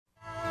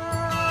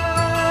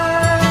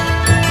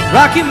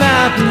Rocky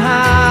Mountain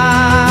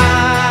High.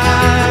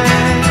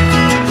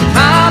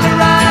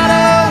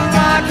 Colorado,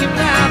 Rocky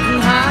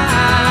Mountain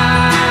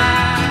High.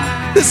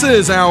 This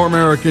is Our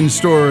American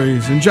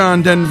Stories, and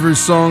John Denver's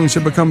songs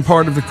have become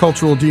part of the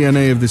cultural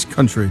DNA of this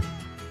country.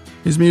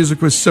 His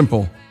music was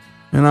simple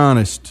and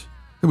honest.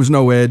 There was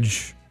no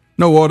edge,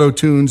 no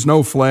auto-tunes,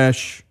 no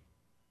flash.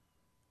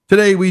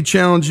 Today we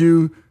challenge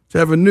you to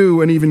have a new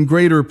and even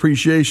greater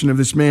appreciation of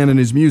this man and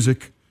his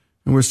music,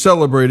 and we're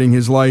celebrating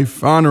his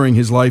life, honoring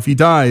his life. He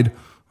died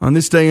on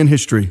this day in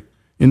history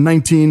in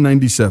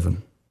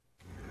 1997.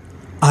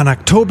 On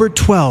October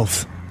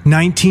 12th,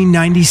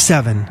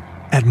 1997,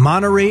 at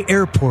Monterey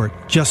Airport,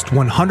 just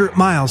 100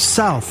 miles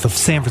south of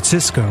San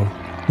Francisco,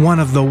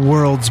 one of the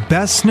world's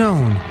best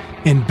known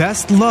and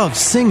best loved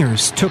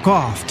singers took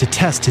off to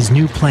test his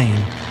new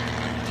plane.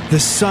 The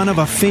son of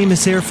a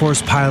famous Air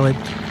Force pilot,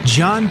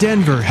 John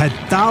Denver had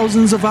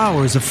thousands of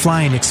hours of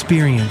flying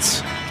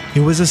experience.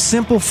 It was a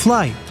simple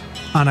flight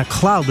on a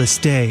cloudless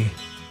day.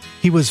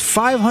 He was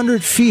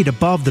 500 feet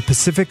above the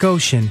Pacific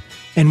Ocean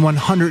and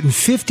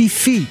 150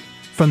 feet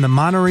from the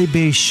Monterey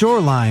Bay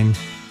shoreline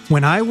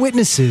when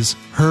eyewitnesses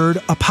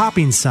heard a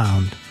popping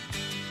sound.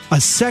 A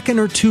second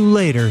or two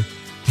later,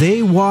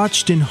 they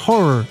watched in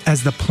horror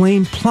as the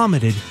plane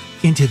plummeted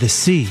into the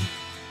sea.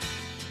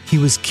 He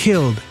was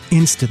killed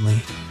instantly,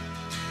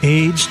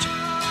 aged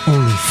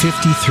only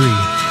 53.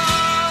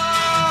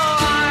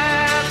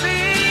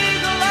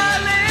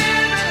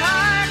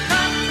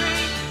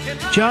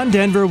 John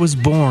Denver was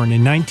born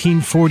in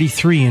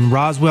 1943 in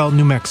Roswell,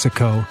 New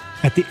Mexico,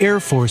 at the Air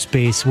Force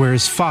Base where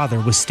his father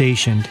was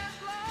stationed.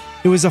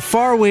 It was a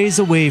far ways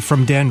away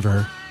from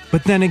Denver,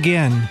 but then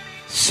again,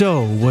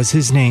 so was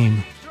his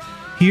name.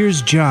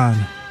 Here's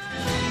John.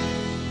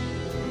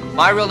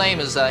 My real name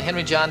is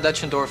Henry John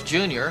Dutchendorf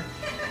Jr.,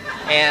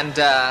 and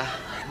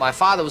my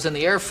father was in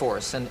the Air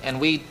Force, and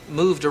we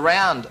moved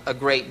around a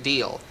great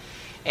deal.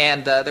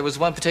 And there was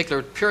one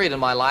particular period in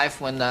my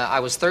life when I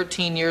was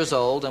 13 years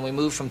old, and we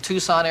moved from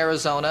Tucson,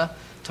 Arizona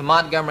to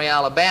Montgomery,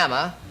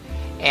 Alabama,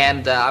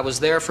 and I was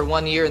there for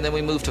 1 year, and then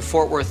we moved to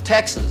Fort Worth,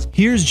 Texas.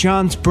 Here's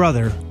John's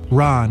brother,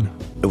 Ron.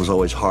 It was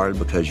always hard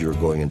because you were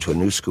going into a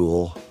new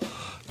school,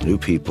 new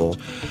people.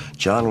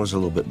 John was a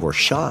little bit more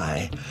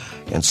shy,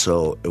 and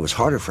so it was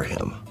harder for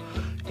him.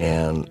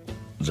 And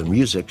the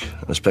music,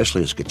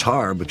 especially his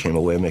guitar, became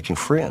a way of making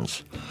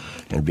friends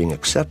and being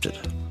accepted.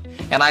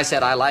 And I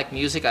said, I like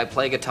music, I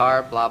play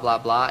guitar, blah, blah,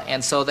 blah.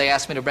 And so they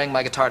asked me to bring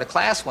my guitar to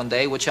class one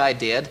day, which I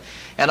did.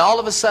 And all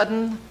of a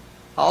sudden,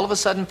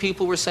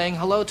 people were saying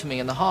hello to me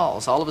in the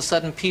halls. All of a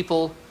sudden,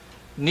 people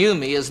knew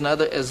me as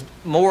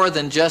more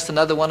than just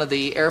another one of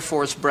the Air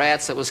Force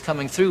brats that was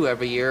coming through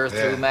every year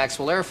through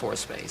Maxwell Air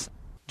Force Base.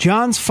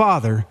 John's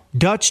father,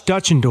 Dutch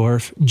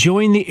Dutchendorf,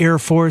 joined the Air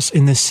Force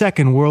in the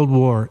Second World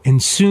War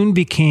and soon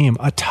became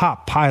a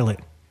top pilot.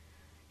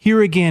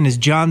 Here again is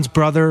John's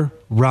brother,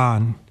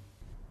 Ron.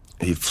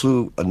 He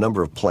flew a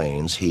number of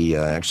planes. He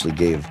actually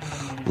gave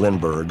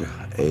Lindbergh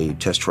a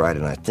test ride,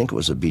 and I think it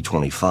was a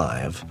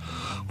B-25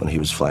 when he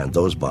was flying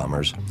those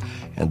bombers.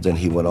 And then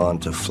he went on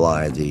to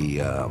fly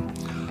the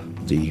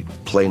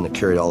plane that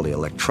carried all the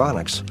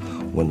electronics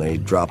when they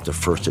dropped the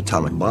first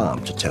atomic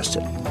bomb to test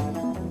it.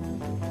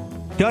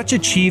 Dutch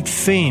achieved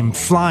fame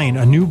flying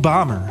a new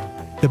bomber,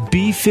 the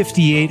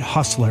B-58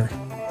 Hustler.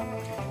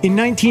 In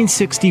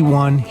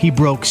 1961, he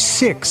broke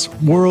 6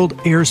 world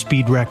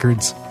airspeed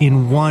records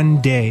in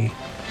one day.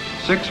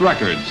 6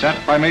 records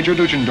set by Major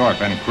Dutchendorf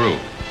and crew,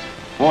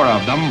 4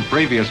 of them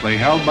previously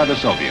held by the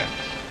Soviets.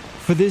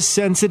 For this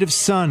sensitive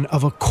son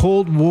of a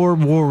Cold War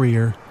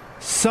warrior,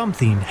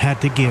 something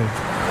had to give.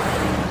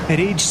 At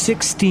age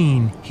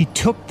 16, he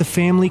took the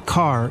family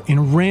car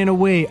and ran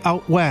away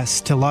out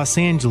west to Los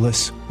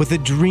Angeles with a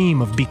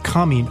dream of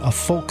becoming a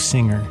folk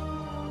singer.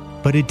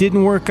 But it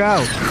didn't work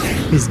out.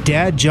 His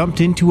dad jumped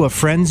into a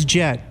friend's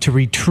jet to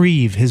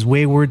retrieve his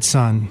wayward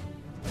son.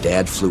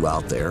 Dad flew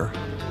out there,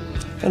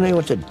 and they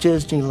went to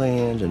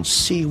Disneyland and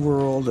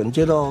SeaWorld and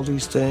did all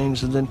these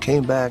things, and then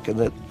came back,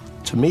 and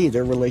to me,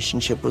 their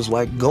relationship was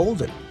like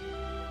golden.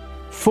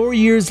 4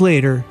 years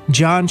later,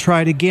 John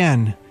tried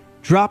again,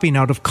 dropping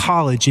out of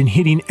college and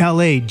hitting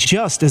L.A.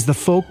 just as the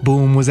folk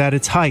boom was at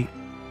its height.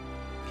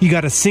 He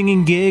got a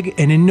singing gig,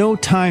 and in no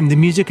time the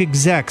music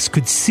execs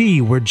could see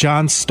where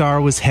John's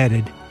star was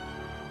headed.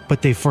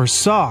 But they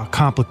foresaw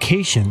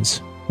complications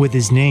with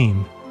his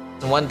name.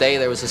 And one day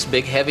there was this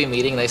big heavy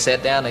meeting. They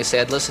sat down, they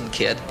said, listen,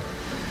 kid,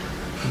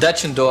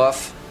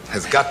 Dutchendorf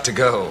has got to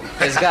go.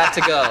 Has got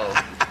to go.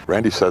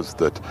 Randy says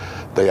that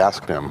they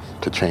asked him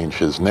to change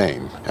his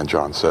name, and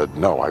John said,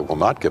 no, I will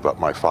not give up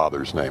my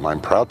father's name. I'm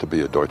proud to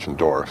be a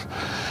Deutschendorf.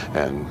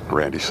 And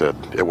Randy said,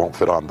 it won't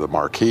fit on the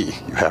marquee.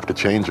 You have to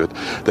change it.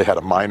 They had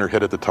a minor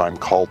hit at the time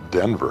called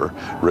Denver,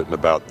 written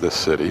about this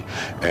city,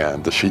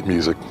 and the sheet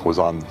music was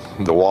on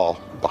the wall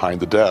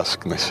behind the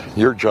desk, and they said,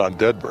 you're John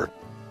Denver.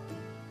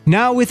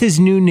 Now with his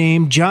new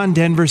name, John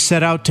Denver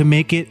set out to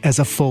make it as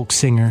a folk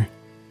singer.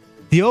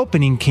 The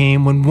opening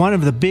came when one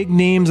of the big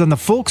names on the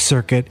folk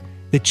circuit,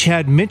 the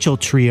Chad Mitchell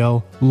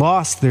Trio,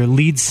 lost their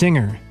lead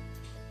singer.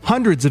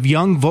 Hundreds of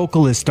young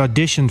vocalists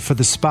auditioned for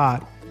the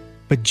spot,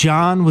 but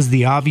John was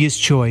the obvious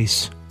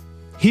choice.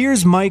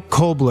 Here's Mike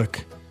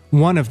Kolblick,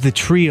 one of the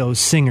trio's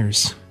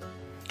singers.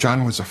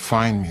 John was a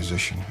fine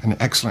musician, an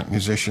excellent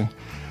musician,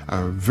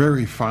 a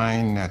very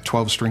fine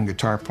 12-string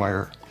guitar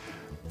player.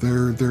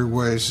 There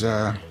was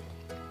an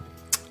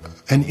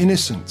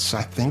innocence,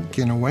 I think,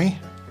 in a way,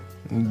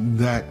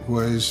 that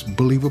was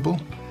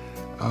believable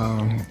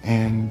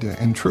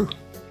and true.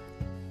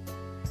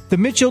 The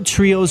Mitchell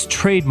Trio's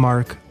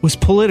trademark was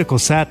political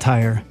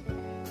satire.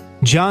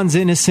 John's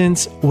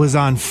innocence was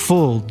on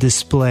full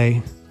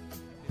display.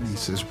 He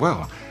says,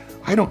 well,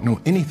 I don't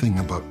know anything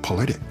about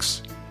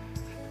politics.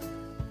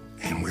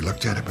 And we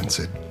looked at him and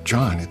said,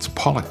 John, it's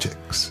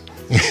politics.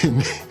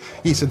 And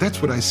he said,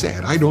 that's what I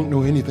said. I don't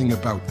know anything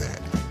about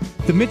that.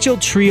 The Mitchell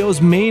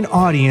Trio's main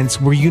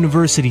audience were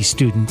university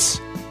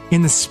students.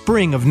 In the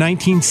spring of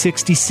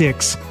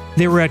 1966,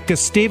 they were at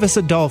Gustavus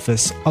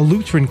Adolphus, a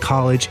Lutheran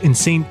college in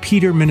St.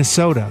 Peter,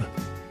 Minnesota.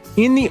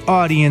 In the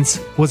audience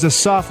was a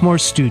sophomore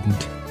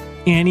student,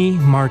 Annie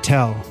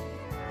Martell.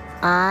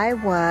 I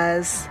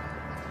was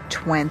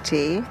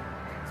 20,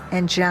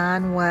 and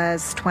John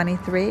was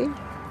 23.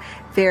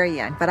 Very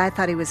young, but I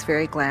thought he was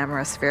very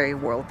glamorous, very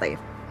worldly.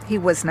 He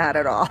was not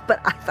at all,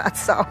 but I thought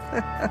so.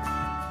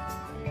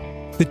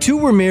 The two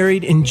were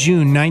married in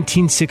June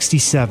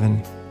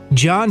 1967.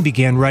 John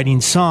began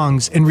writing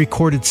songs and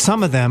recorded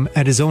some of them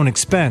at his own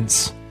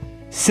expense,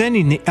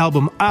 sending the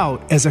album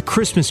out as a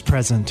Christmas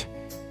present.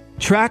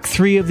 Track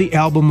 3 of the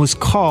album was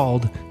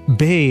called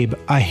Babe,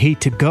 I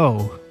Hate to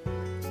Go.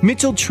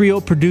 Mitchell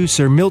Trio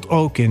producer Milt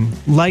Oken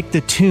liked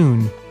the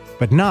tune,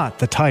 but not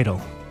the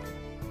title.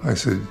 I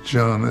said,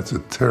 John, that's a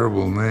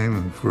terrible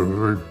name for a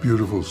very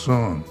beautiful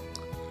song.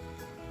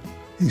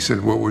 He said,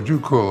 what would you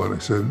call it? I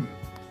said,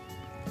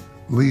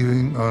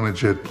 Leaving on a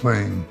Jet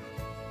Plane.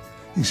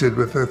 He said,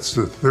 but that's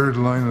the third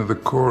line of the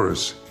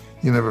chorus.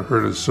 You never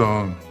heard a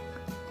song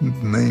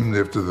named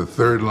after the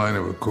third line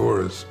of a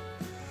chorus.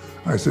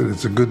 I said,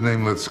 it's a good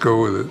name, let's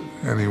go with it.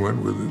 And he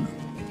went with it.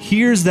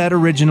 Here's that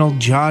original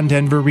John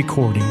Denver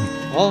recording.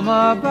 All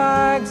my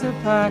bags are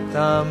packed,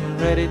 I'm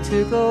ready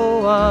to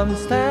go. I'm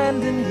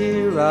standing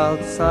here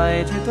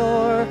outside your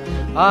door.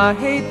 I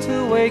hate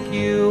to wake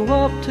you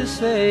up to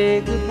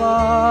say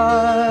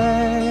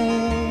goodbye.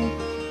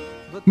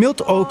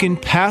 Milt Oken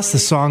passed the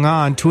song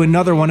on to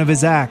another one of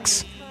his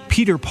acts,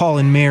 Peter, Paul,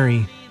 and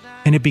Mary,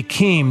 and it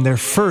became their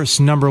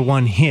first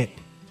 #1 hit.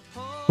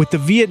 With the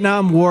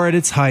Vietnam War at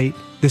its height,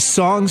 the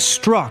song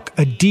struck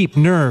a deep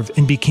nerve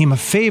and became a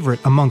favorite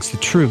amongst the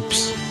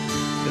troops.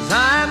 'Cause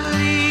I'm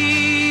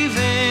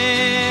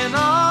leaving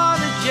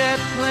on a jet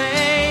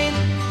plane,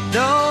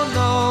 don't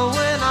know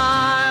when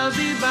I'll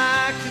be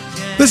back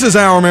again. This is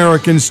Our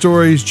American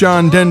Stories.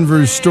 John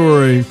Denver's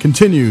story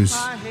continues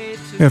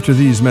after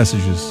these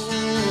messages.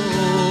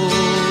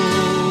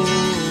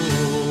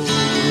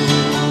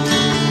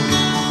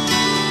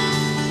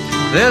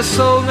 There's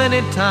so many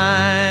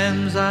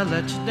times I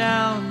let you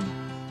down,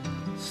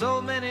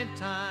 so many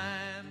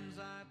times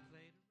I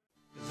played.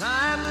 'Cause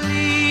I'm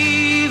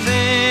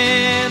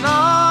leaving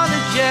on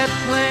a jet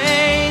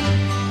plane,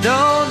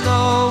 don't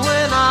know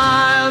when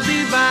I'll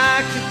be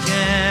back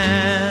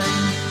again.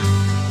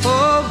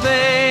 Oh,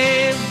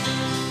 babe,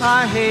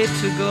 I hate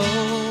to go.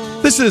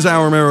 This is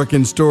Our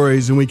American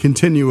Stories, and we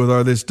continue with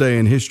our This Day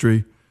in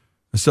History,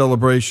 a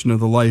celebration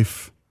of the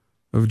life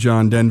of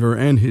John Denver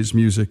and his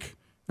music.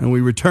 And we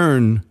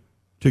return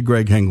to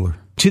Greg Hengler.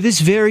 To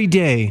this very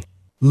day,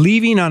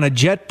 leaving on a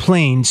jet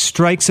plane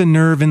strikes a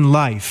nerve in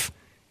life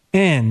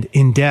and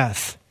in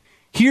death.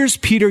 Here's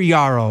Peter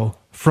Yarrow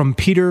from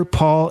Peter,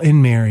 Paul, and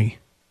Mary.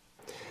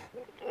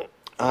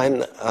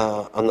 I'm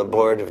on the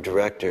board of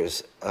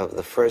directors of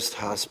the first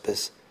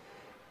hospice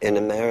in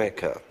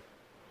America,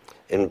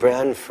 in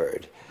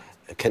Branford,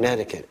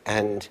 Connecticut,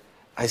 and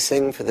I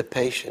sing for the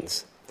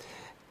patients.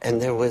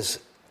 And there was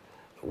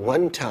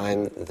one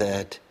time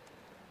that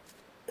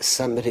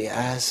somebody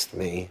asked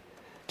me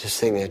to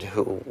sing it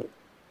who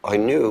I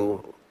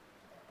knew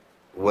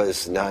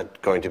was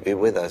not going to be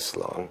with us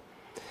long.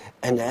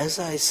 And as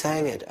I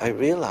sang it, I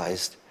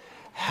realized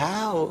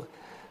how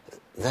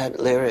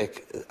that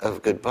lyric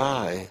of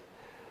goodbye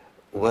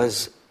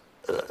was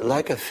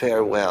like a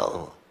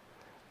farewell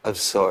of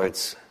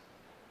sorts,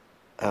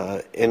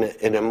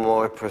 in a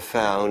more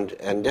profound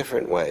and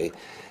different way,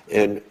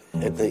 in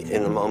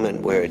the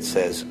moment where it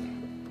says,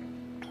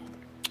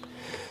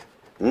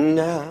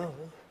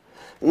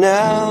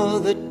 Now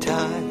the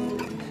time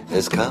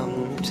has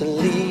come to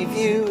leave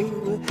you.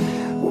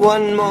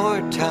 One more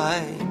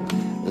time,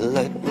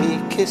 let me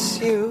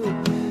kiss you.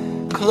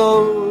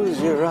 Close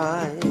your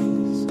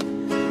eyes,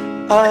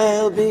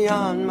 I'll be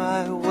on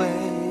my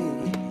way.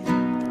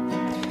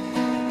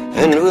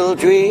 And we'll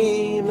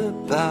dream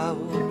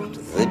about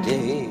the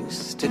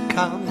days to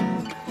come,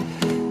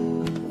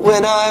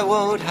 when I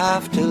won't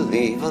have to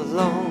leave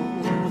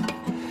alone.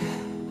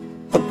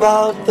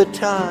 About the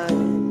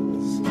times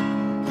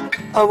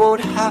I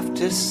won't have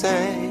to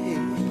say,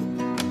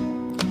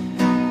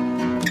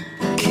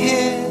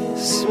 kiss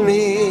kiss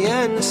me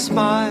and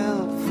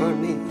smile for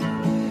me.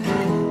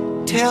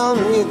 Tell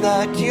me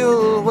that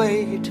you'll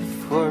wait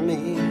for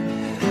me.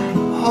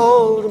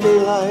 Hold me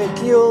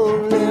like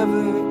you'll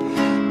never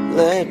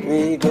let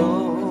me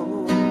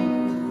go.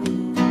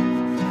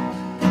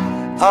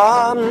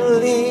 I'm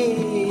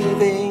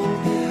leaving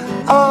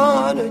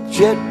on a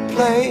jet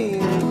plane.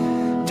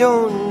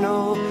 Don't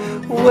know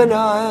when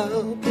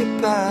I'll be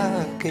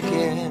back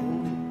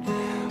again.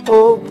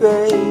 Oh,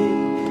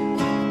 babe,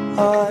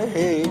 I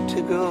hate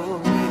to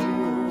go.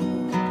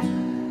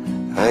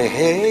 I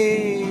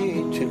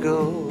hate to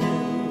go.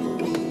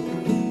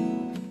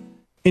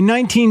 In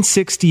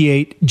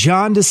 1968,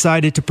 John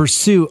decided to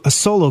pursue a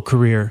solo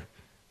career,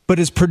 but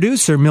his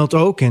producer, Milt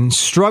Oken,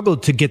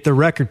 struggled to get the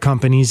record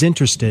companies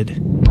interested.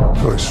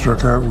 So I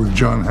struck out with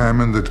John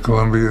Hammond at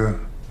Columbia,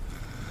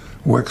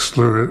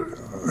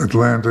 Wexler at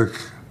Atlantic,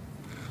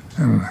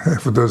 and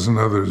half a dozen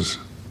others.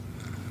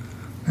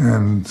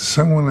 And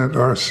someone at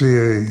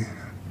RCA,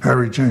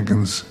 Harry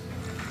Jenkins,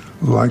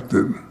 liked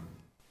it.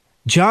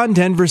 John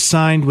Denver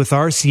signed with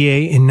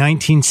RCA in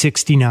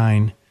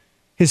 1969.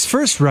 His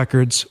first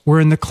records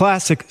were in the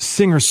classic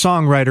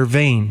singer-songwriter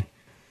vein,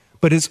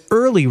 but his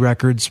early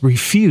records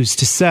refused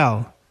to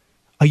sell.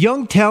 A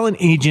young talent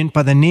agent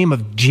by the name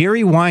of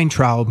Jerry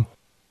Weintraub,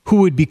 who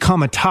would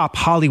become a top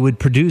Hollywood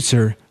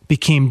producer,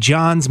 became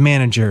John's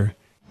manager.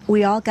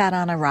 We all got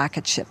on a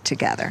rocket ship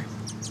together,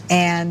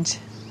 and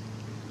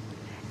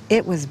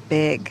it was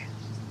big.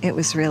 It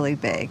was really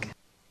big.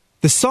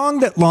 The song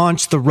that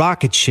launched the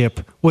rocket ship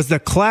was the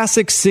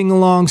classic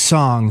sing-along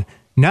song,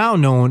 now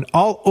known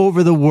all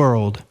over the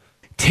world,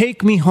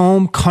 Take Me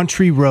Home,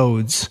 Country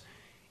Roads.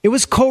 It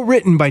was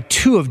co-written by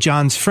two of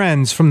John's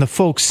friends from the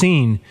folk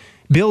scene,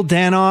 Bill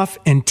Danoff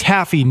and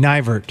Taffy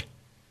Nivert.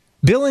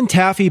 Bill and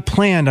Taffy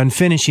planned on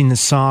finishing the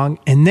song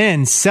and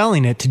then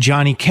selling it to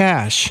Johnny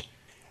Cash.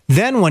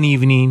 Then one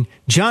evening,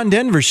 John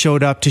Denver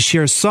showed up to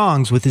share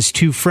songs with his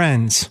two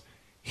friends.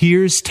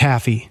 Here's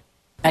Taffy.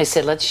 I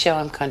said, let's show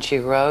him Country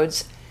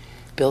Roads.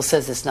 Bill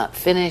says it's not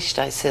finished.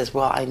 I says,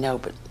 well, I know,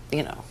 but,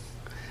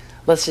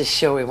 let's just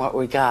show him what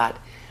we got.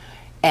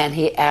 And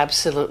he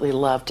absolutely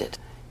loved it.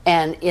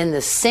 And in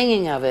the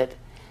singing of it,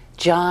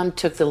 John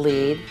took the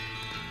lead.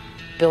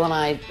 Bill and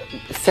I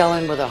fell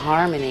in with a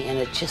harmony, and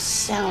it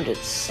just sounded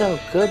so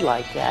good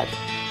like that.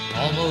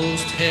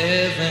 Almost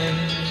heaven,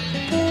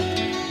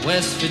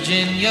 West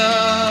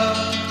Virginia,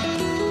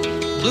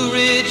 Blue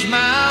Ridge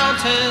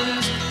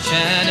Mountains,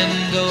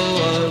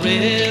 Shenandoah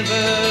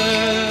River.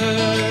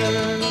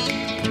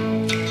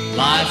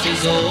 Life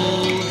is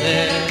old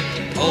there,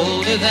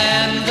 older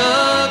than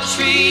the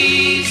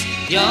trees,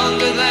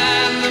 younger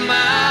than the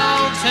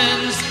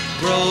mountains,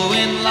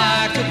 growing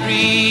like a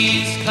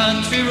breeze.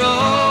 Country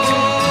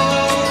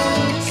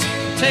roads,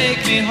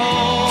 take me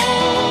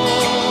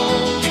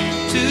home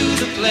to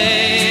the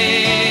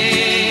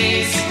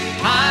place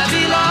I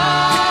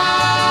belong,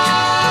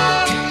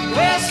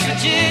 West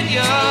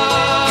Virginia.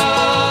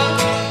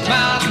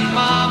 Mountain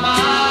mama,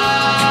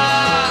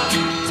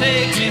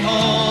 take me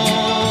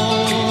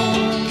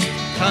home,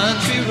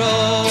 country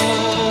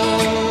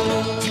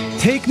roads.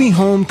 Take Me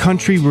Home,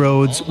 Country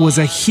Roads was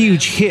a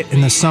huge hit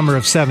in the summer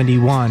of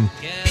 '71,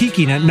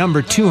 peaking at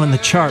number 2 on the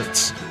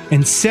charts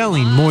and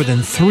selling more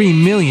than 3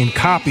 million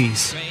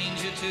copies.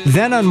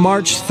 Then on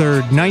March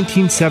 3rd,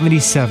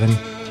 1977,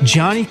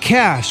 Johnny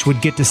Cash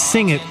would get to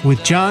sing it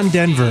with John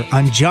Denver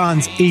on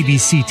John's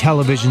ABC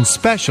television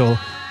special,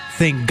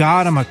 Thank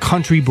God I'm a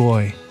Country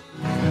Boy.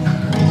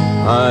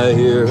 I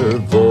hear her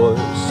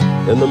voice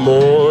in the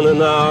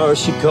morning hour,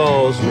 she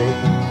calls me.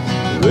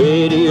 The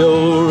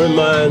radio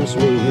reminds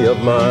me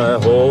of my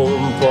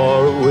home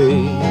far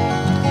away.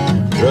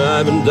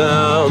 Driving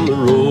down the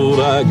road,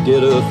 I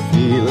get a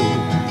feeling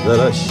that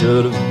I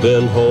should have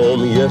been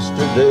home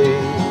yesterday.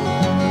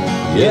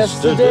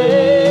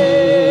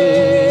 Yesterday,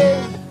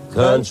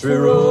 country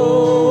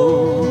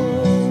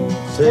road,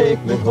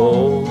 take me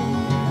home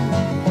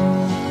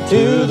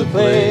to the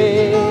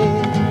place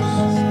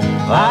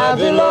I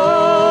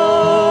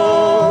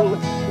belong,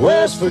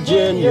 West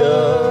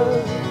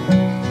Virginia,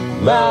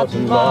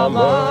 mountain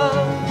mama,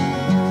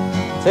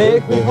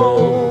 take me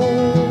home,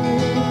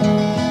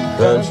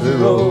 country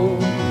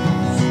roads,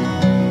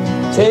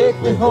 take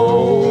me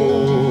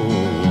home,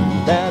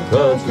 that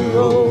country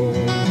road,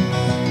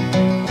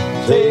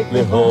 take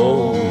me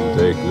home,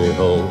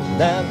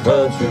 that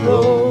country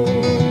road.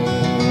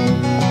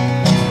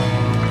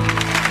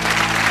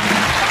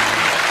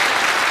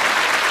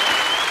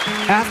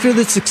 After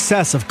the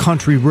success of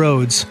Country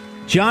Roads,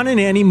 John and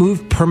Annie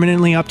moved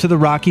permanently up to the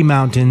Rocky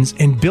Mountains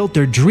and built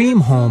their dream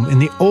home in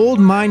the old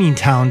mining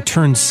town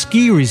turned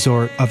ski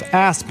resort of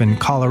Aspen,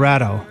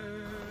 Colorado.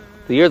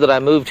 The year that I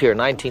moved here,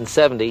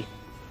 1970,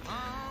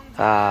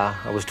 I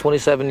was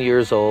 27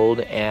 years old,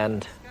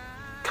 and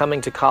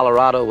coming to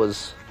Colorado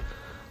was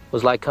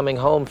like coming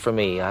home for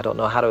me. I don't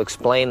know how to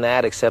explain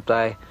that, except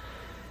I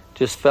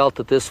just felt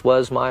that this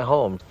was my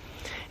home.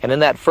 And in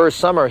that first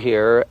summer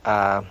here,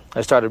 I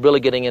started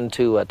really getting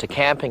into to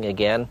camping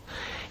again.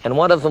 And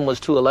one of them was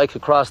to a lake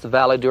across the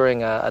valley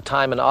during a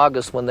time in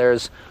August when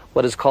there's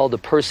what is called the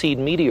Perseid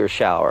meteor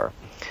shower.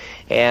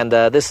 And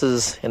this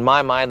is, in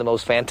my mind, the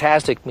most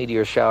fantastic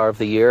meteor shower of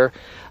the year.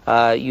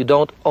 You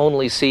don't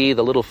only see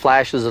the little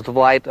flashes of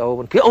light.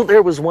 Oh,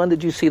 there was one,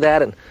 did you see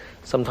that? And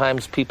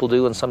sometimes people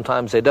do and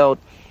sometimes they don't.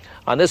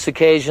 On this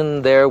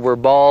occasion, there were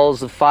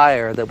balls of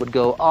fire that would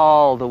go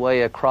all the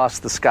way across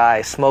the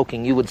sky,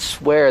 smoking. You would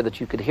swear that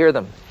you could hear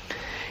them.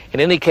 In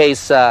any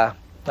case, I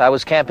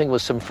was camping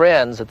with some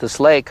friends at this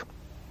lake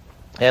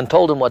and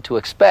told them what to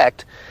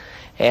expect.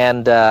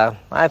 And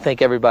I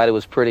think everybody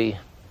was pretty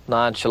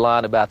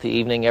nonchalant about the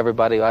evening.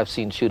 Everybody, I've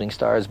seen shooting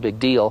stars, big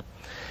deal.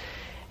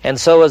 And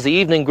so as the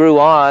evening grew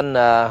on,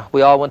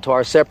 we all went to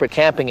our separate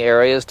camping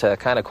areas to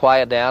kind of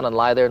quiet down and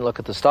lie there and look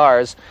at the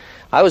stars.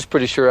 I was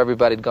pretty sure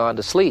everybody had gone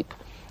to sleep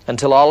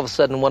until all of a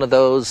sudden one of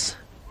those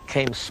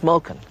came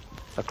smoking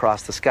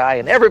across the sky,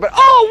 and everybody,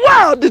 oh,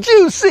 wow, did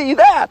you see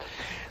that?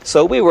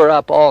 So we were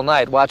up all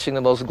night watching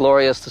the most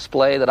glorious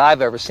display that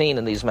I've ever seen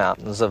in these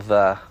mountains of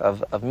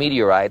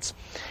meteorites.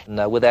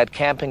 And with that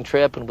camping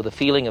trip and with the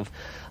feeling of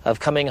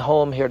coming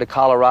home here to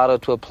Colorado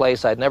to a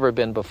place I'd never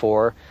been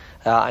before,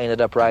 I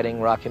ended up writing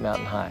Rocky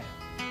Mountain High.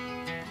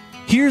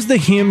 Here's the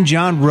hymn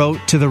John wrote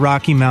to the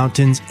Rocky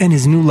Mountains and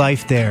his new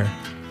life there.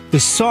 The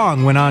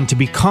song went on to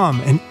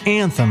become an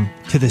anthem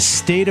to the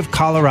state of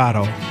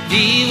Colorado.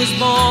 He was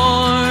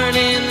born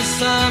in the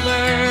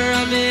summer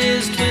of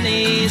his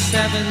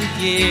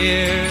 27th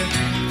year,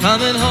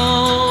 coming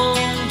home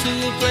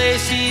to a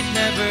place he'd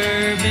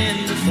never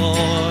been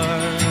before.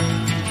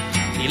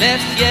 He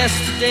left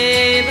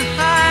yesterday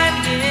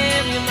behind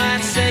him. You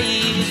might say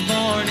he was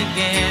born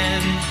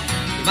again.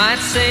 You might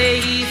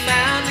say he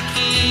found the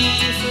key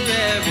for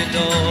every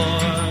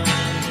door.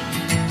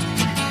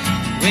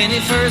 When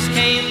he first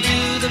came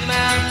to the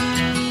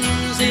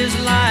mountains, his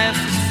life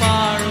was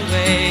far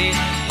away,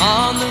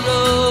 on the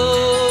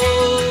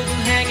road,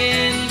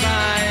 hanging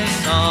by a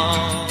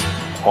song.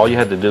 All you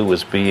had to do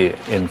was be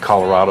in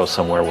Colorado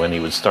somewhere when he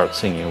would start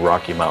singing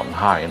Rocky Mountain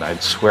High, and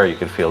I'd swear you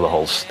could feel the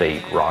whole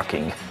state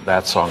rocking.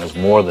 That song is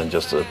more than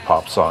just a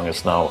pop song.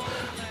 It's now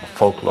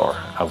folklore.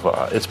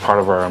 It's part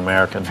of our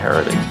American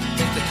heritage.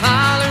 It's the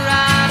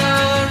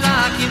Colorado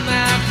Rocky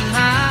Mountain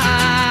High.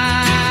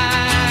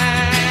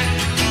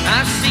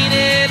 I've seen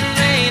it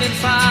rain and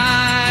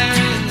fire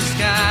in the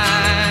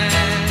sky.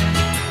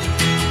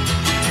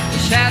 The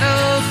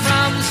shadow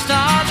from the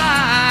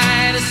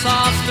starlight is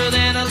softer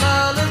than a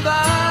lullaby.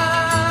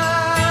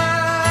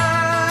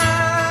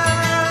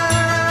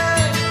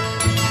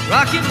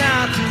 Rocky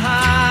Mountain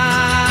High,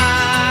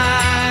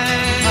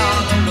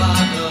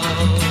 Colorado.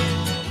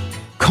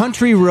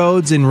 Country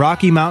Roads and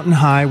Rocky Mountain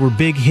High were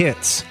big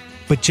hits,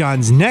 but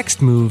John's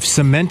next move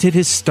cemented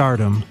his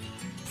stardom.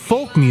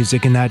 Folk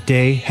music in that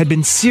day had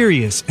been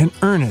serious and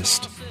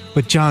earnest,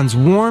 but John's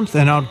warmth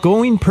and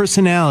outgoing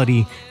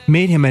personality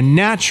made him a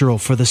natural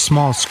for the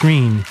small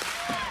screen.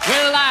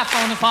 Well, life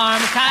on the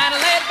farm is kind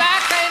of laid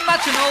back. Ain't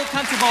much an old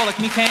country boy like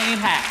me can't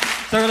hack.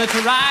 It's early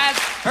to rise,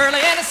 early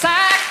in the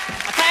sack.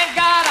 I thank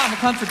God I'm a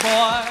country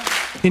boy.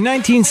 In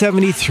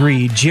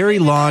 1973, Jerry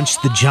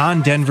launched The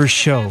John Denver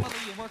Show.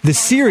 The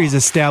series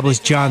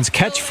established John's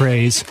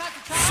catchphrase,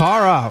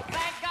 "Far Out."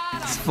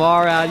 It's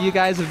far out. You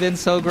guys have been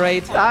so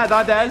great. I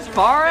thought that's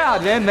far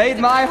out. It made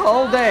my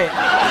whole day. Far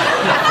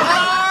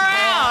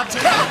out.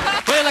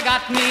 Well, I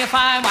got me a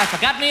fine wife. I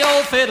got me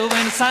old fiddle.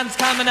 When the sun's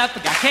coming up,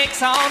 I got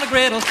cakes on the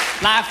griddle.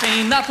 Life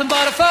ain't nothing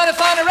but a funny,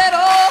 funny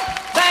riddle.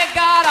 Thank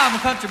God I'm a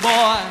country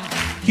boy.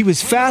 He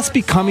was fast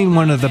becoming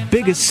one of the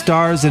biggest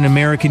stars in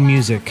American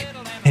music,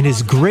 and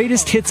his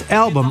greatest hits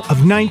album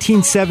of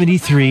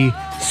 1973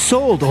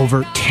 sold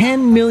over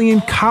 10 million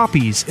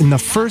copies in the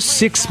first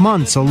 6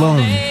 months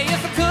alone.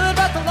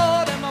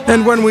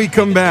 And when we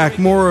come back,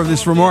 more of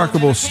this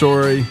remarkable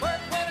story,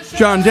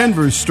 John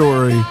Denver's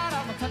story,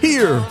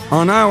 here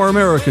on Our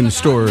American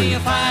Story.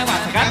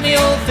 I got me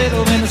old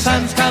fiddle. When the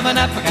sun's coming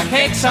up, I got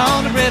cakes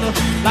on the griddle.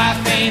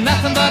 Life ain't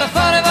nothing but a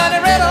funny, funny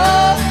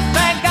riddle.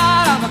 Thank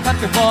God I'm a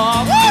country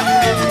boy.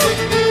 Woo-hoo!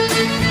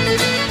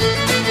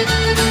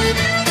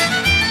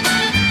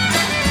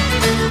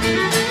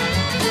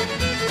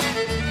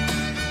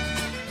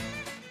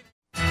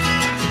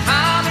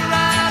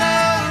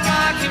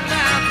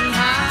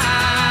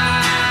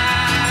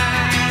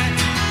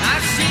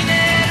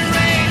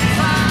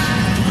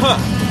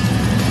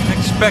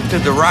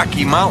 Expected the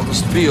Rocky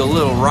Mountains to be a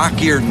little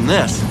rockier than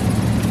this.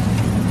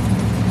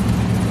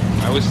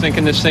 I was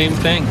thinking the same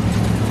thing.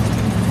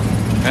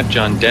 That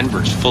John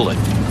Denver's full of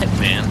it,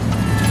 man.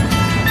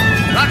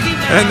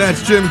 And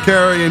that's Jim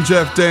Carrey and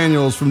Jeff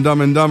Daniels from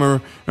Dumb and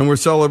Dumber, and we're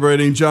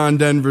celebrating John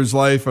Denver's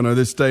life on our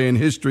This Day in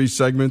History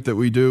segment that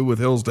we do with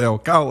Hillsdale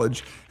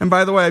College. And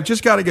by the way, I've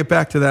just got to get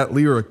back to that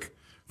lyric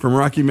from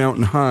Rocky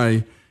Mountain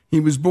High. He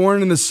was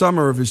born in the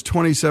summer of his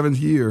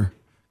 27th year,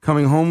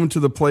 coming home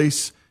to the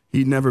place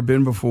he'd never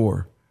been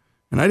before.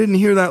 And I didn't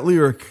hear that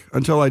lyric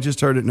until I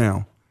just heard it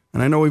now.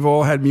 And I know we've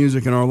all had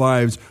music in our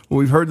lives where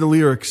we've heard the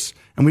lyrics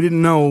and we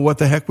didn't know what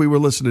the heck we were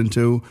listening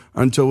to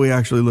until we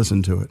actually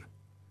listened to it.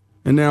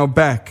 And now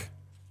back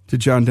to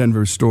John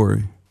Denver's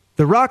story.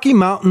 The Rocky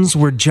Mountains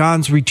were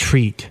John's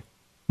retreat.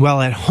 While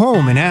at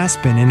home in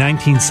Aspen in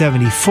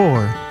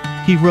 1974,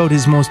 he wrote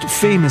his most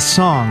famous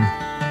song,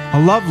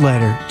 a love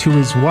letter to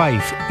his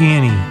wife,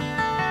 Annie.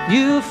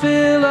 You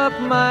fill up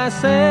my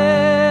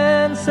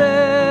senses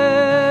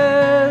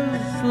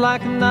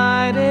like a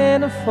night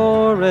in a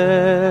forest,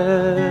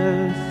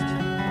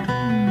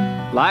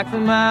 like the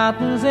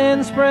mountains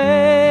in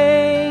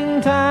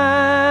springtime,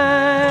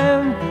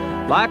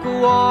 like a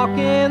walk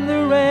in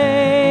the rain.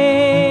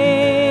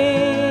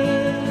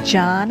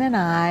 John and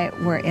I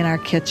were in our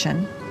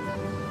kitchen,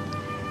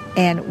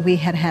 and we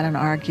had an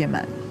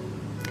argument.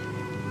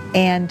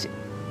 And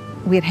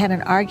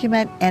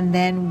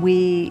then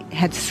we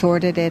had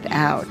sorted it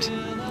out.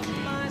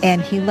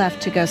 And he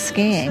left to go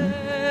skiing.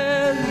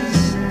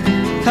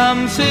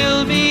 Come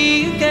fill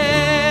me again.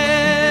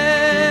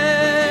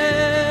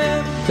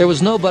 There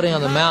was nobody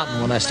on the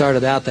mountain when I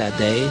started out that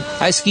day.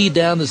 I skied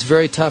down this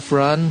very tough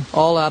run,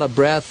 all out of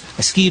breath.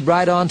 I skied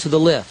right onto the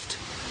lift.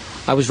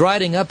 I was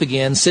riding up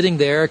again, sitting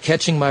there,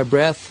 catching my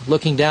breath,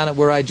 looking down at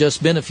where I'd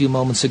just been a few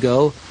moments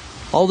ago.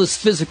 All this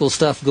physical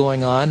stuff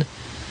going on,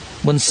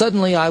 when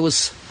suddenly I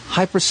was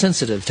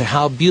hypersensitive to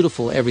how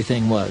beautiful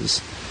everything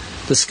was.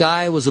 The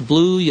sky was a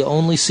blue you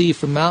only see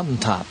from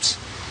mountaintops.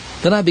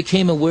 Then I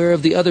became aware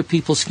of the other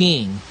people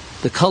skiing,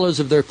 the colors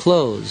of their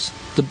clothes,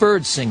 the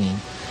birds singing,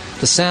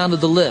 the sound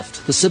of the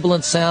lift, the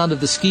sibilant sound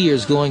of the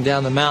skiers going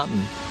down the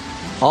mountain.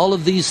 All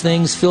of these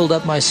things filled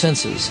up my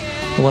senses,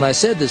 and when I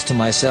said this to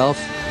myself,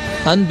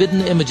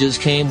 unbidden images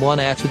came one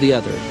after the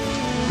other.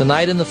 The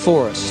night in the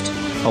forest,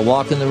 a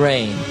walk in the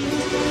rain,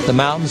 the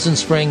mountains in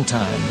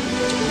springtime.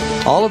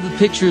 All of the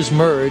pictures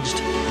merged,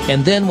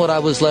 and then what I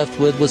was left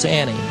with was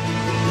Annie.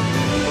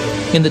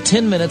 In the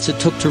 10 minutes it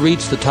took to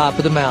reach the top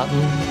of the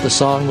mountain, the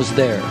song was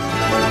there.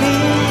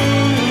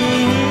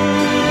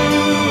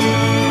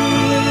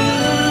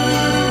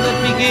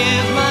 Let me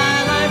give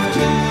my life to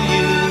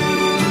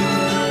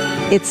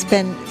you. It's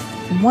been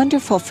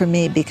wonderful for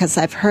me because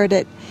I've heard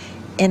it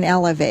in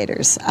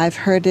elevators. I've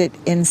heard it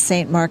in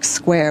St. Mark's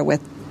Square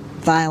with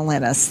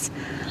violinists.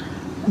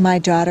 My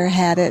daughter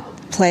had it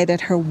played at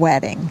her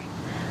wedding.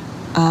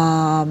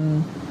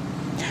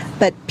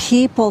 But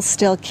people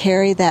still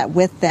carry that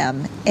with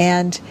them,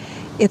 and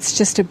it's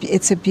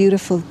a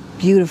beautiful,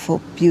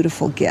 beautiful,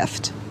 beautiful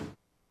gift.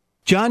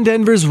 John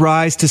Denver's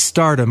rise to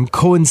stardom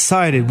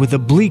coincided with a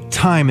bleak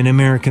time in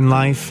American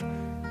life.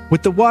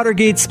 With the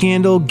Watergate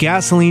scandal,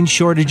 gasoline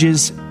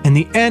shortages, and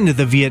the end of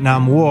the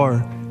Vietnam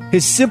War,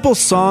 his simple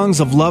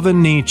songs of love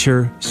and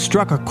nature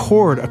struck a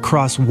chord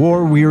across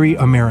war-weary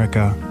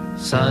America.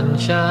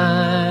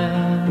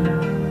 Sunshine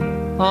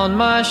on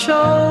my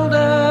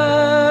shoulders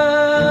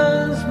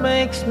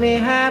makes me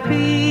happy.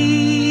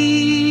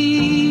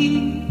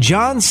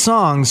 John's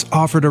songs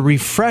offered a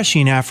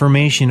refreshing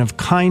affirmation of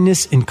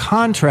kindness in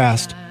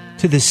contrast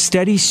to the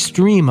steady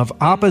stream of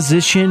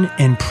opposition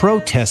and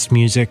protest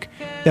music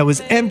that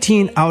was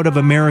emptying out of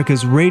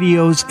America's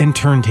radios and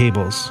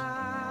turntables.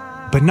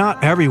 But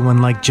not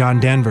everyone liked John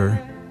Denver.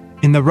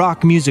 In the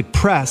rock music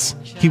press,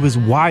 he was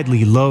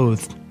widely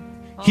loathed.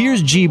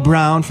 Here's G.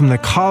 Brown from the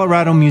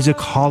Colorado Music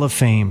Hall of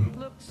Fame.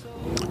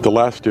 The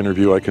last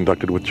interview I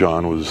conducted with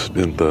John was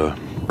in the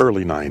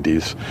early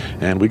 90s,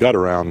 and we got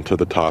around to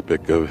the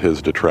topic of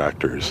his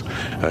detractors.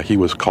 He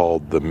was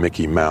called the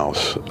Mickey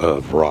Mouse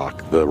of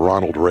rock, the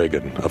Ronald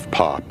Reagan of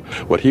pop.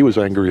 What he was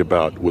angry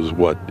about was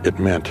what it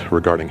meant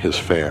regarding his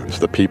fans,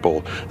 the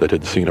people that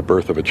had seen a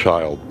birth of a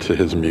child to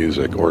his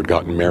music or had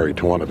gotten married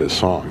to one of his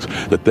songs,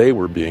 that they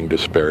were being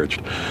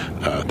disparaged.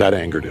 That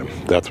angered him.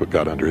 That's what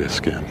got under his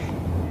skin.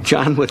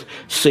 John would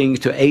sing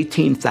to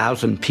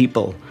 18,000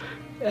 people,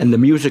 and the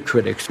music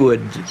critics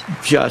would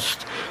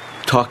just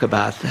talk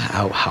about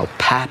how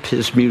pap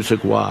his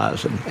music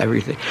was and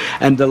everything.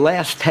 And the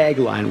last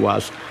tagline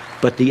was,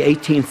 but the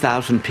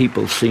 18,000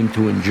 people seemed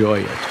to enjoy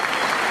it.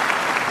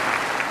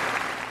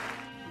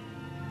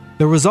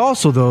 There was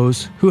also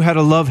those who had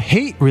a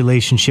love-hate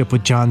relationship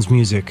with John's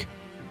music.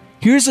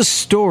 Here's a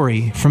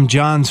story from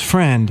John's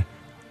friend,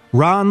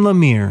 Ron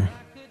Lemire.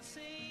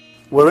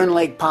 We're in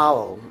Lake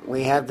Powell.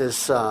 We had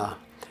this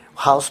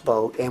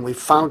houseboat, and we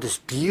found this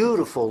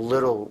beautiful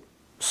little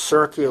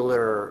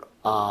circular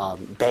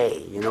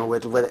bay,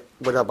 with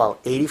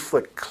about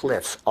 80-foot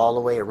cliffs all the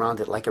way around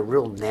it, like a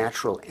real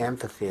natural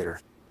amphitheater.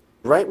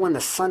 Right when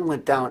the sun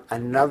went down,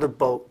 another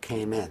boat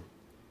came in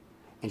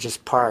and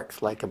just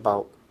parked like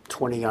about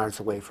 20 yards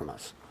away from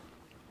us.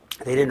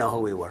 They didn't know who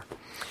we were.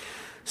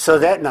 So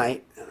that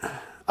night,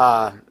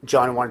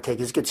 John wanted to take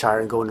his guitar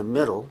and go in the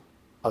middle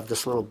of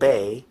this little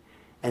bay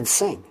and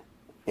sing,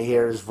 and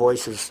hear his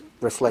voices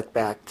reflect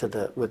back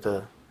to with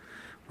the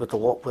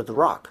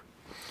rock.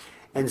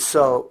 And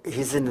so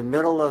he's in the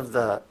middle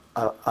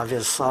of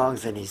his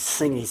songs, and he's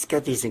singing.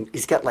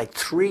 He's got like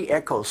 3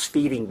 echoes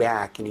feeding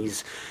back, and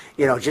he's,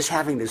 just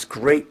having this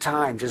great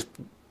time, just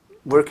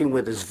working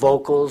with his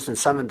vocals and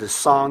some of the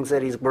songs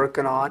that he's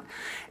working on.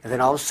 And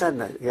then all of a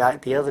sudden,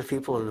 the other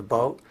people in the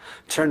boat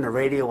turn the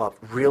radio up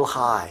real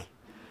high,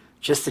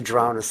 just to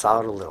drown us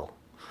out a little.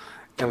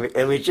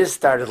 And we just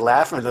started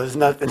laughing. There was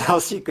nothing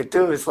else you could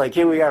do. It's like,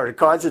 here we are at a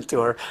concert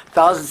tour.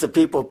 Thousands of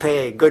people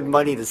pay good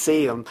money to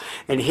see him.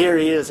 And here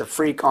he is, a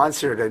free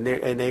concert, and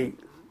they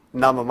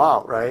numb him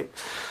out, right?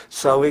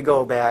 So we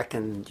go back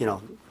and,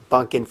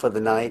 bunk in for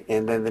the night.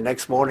 And then the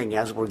next morning,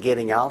 as we're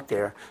getting out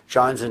there,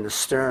 John's in the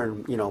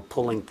stern,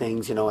 pulling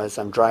things, as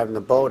I'm driving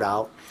the boat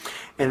out.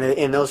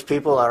 And those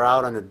people are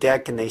out on the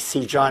deck, and they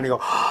see John, and go,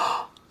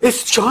 oh,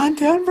 it's John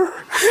Denver.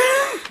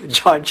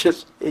 John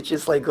just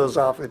goes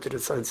off into the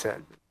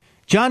sunset.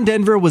 John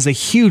Denver was a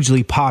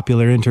hugely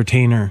popular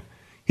entertainer.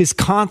 His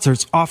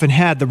concerts often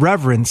had the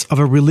reverence of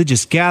a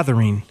religious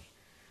gathering.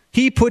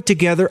 He put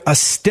together a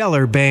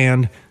stellar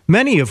band,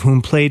 many of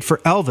whom played for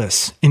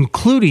Elvis,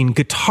 including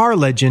guitar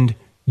legend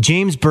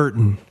James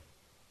Burton.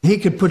 He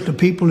could put the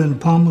people in the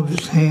palm of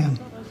his hand.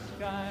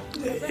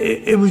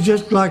 It was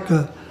just like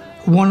a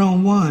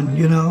one-on-one,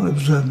 It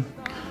was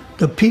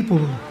the people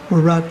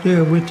were right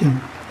there with him.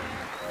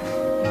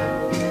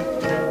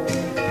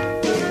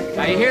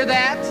 Now you hear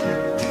that?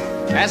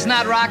 That's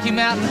not Rocky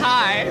Mountain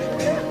High.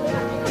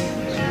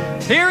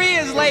 Here he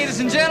is, ladies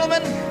and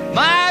gentlemen,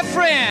 my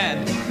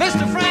friend,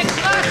 Mr. Frank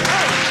Sinatra.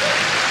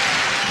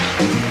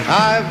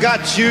 I've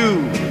got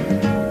you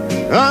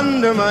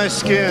under my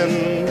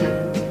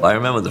skin. I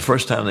remember the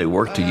first time they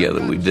worked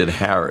together, we did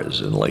Harrah's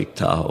in Lake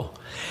Tahoe.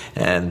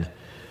 And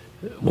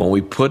when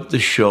we put the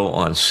show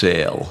on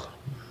sale,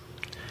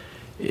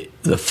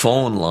 the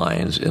phone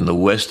lines in the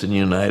western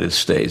United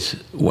States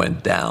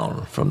went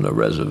down from the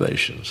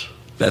reservations.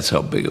 That's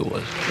how big it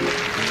was.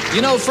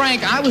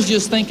 Frank, I was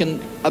just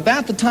thinking,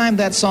 about the time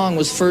that song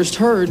was first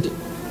heard,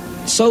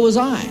 so was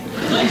I.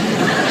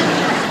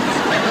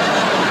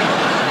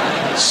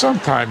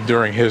 Sometime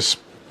during his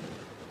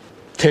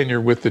tenure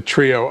with the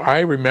trio,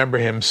 I remember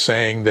him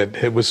saying that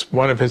it was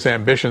one of his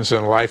ambitions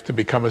in life to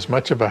become as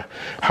much of a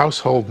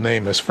household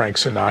name as Frank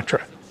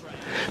Sinatra.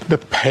 The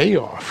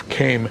payoff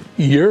came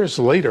years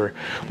later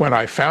when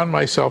I found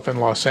myself in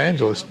Los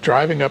Angeles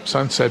driving up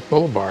Sunset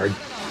Boulevard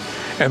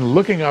and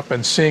looking up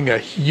and seeing a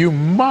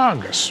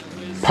humongous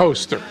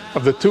poster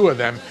of the two of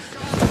them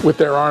with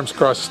their arms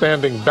crossed,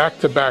 standing back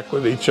to back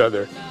with each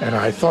other. And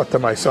I thought to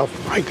myself,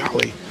 my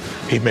golly,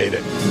 he made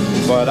it.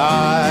 But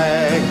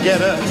I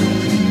get a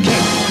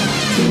kick.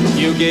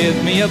 You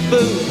give me a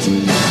boot.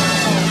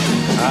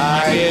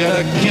 I get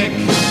a kick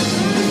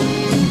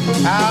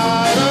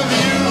out of you.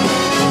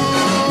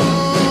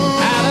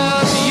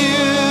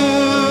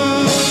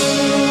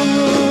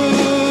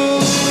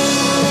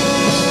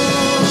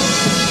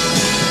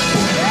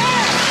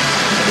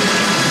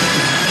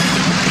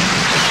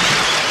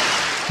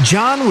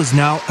 John was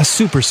now a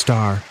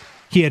superstar.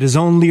 He had his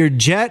own Lear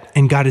jet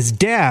and got his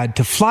dad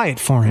to fly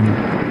it for him.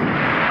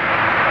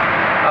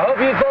 I hope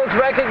you folks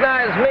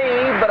recognize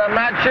me, but I'm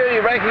not sure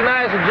you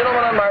recognize the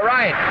gentleman on my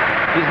right.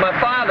 He's my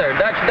father,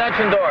 Dutch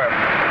Dutchendorf.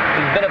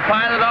 He's been a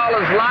pilot all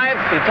his life.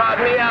 He taught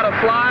me how to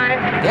fly.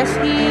 Yes,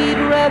 he'd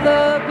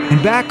rather be.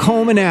 And back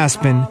home in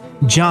Aspen,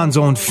 John's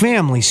own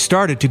family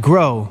started to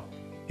grow,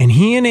 and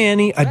he and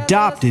Annie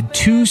adopted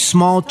 2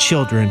 small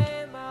children.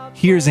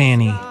 Here's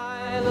Annie.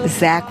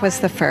 Zach was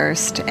the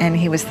first, and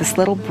he was this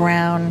little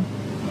brown,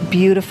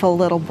 beautiful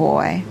little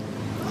boy.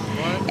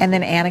 And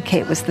then Anna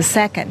Kate was the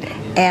second.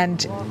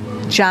 And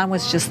John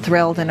was just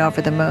thrilled and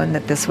over the moon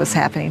that this was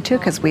happening too,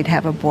 because we'd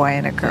have a boy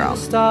and a girl.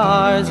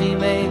 Stars he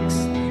makes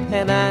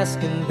and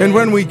asking. And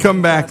when we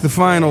come back, the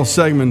final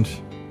segment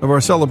of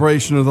our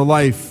celebration of the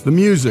life, the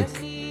music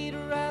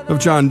of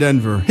John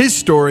Denver, his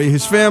story,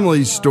 his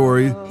family's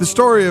story, the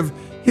story of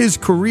his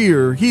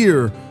career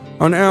here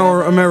on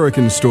Our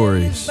American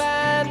Stories.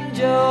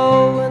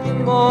 Banjo in the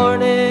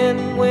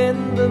morning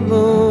when the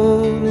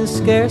moon is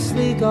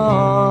scarcely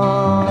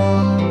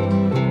gone.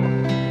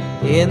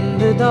 In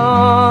the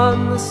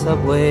dawn, the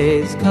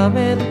subway's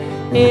coming.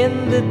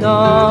 In the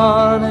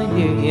dawn, I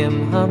hear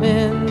him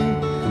humming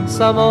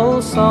some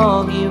old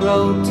song he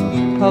wrote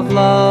of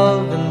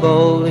love in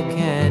Boulder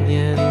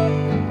Canyon.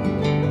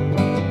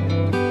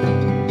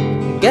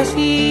 Guess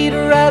he'd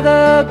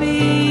rather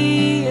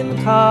be in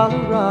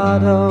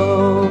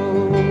Colorado.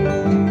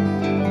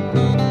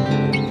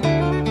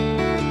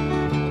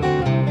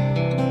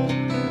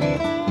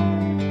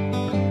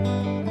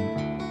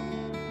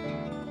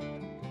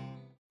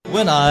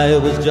 When I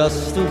was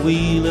just a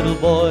wee little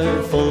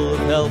boy, full of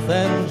health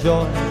and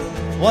joy,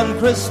 one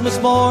Christmas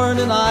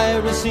morning I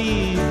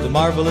received a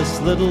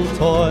marvelous little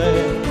toy.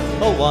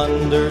 A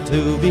wonder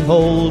to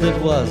behold it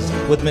was,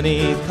 with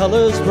many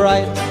colors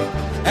bright.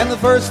 And the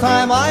first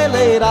time I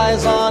laid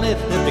eyes on it,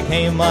 it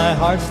became my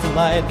heart's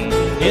delight.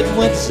 It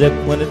went zip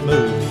when it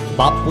moved,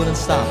 bop when it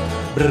stopped,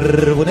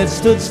 brrr when it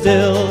stood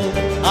still.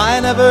 I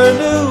never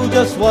knew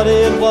just what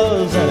it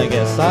was, and I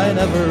guess I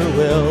never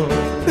will.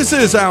 This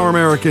is Our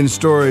American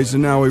Stories,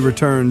 and now we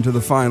return to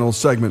the final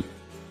segment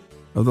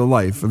of the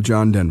life of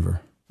John Denver.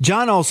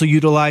 John also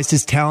utilized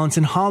his talents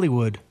in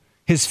Hollywood.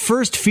 His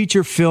first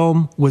feature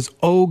film was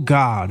Oh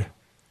God.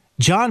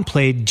 John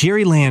played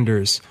Jerry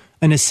Landers,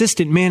 an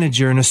assistant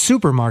manager in a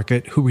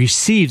supermarket who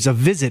receives a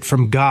visit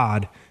from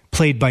God,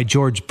 played by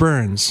George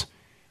Burns.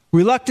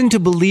 Reluctant to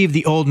believe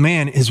the old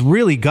man is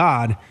really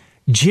God,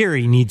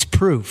 Jerry needs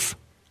proof.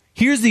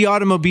 Here's the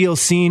automobile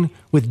scene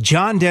with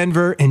John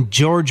Denver and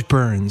George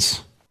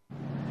Burns.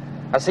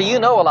 I see you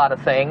know a lot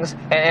of things,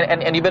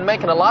 and you've been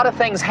making a lot of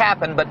things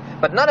happen,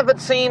 but none of it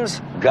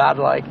seems...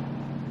 Godlike?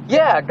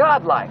 Yeah,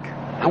 godlike.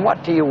 And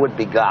what to you would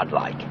be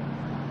godlike?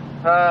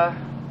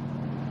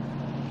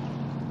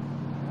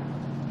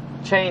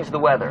 Change the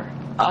weather.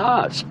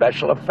 Ah,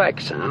 special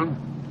effects, huh?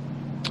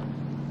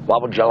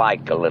 What would you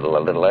like? A little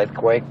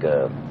earthquake?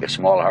 A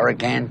small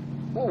hurricane?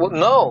 Well,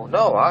 no,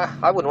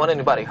 I wouldn't want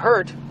anybody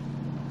hurt.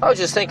 I was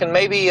just thinking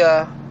maybe,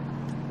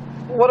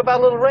 what about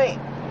a little rain?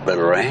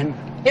 Little rain?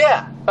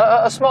 Yeah,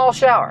 a small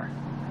shower.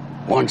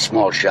 One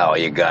small shower,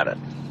 you got it.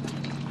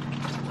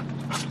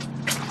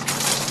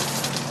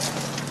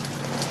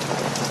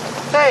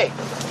 Hey,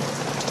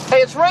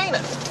 it's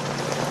raining.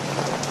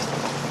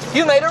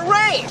 You made it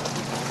rain.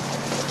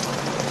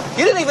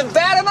 You didn't even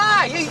bat an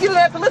eye. You didn't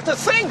have to lift a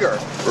finger.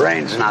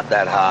 Rain's not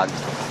that hard.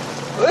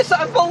 It's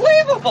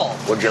unbelievable.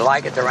 Would you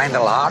like it to rain a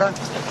little harder?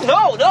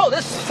 No,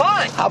 this is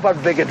fine. How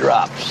about bigger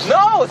drops?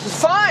 No, this is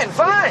fine.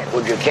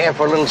 Would you care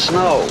for a little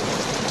snow?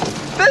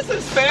 This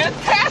is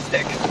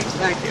fantastic.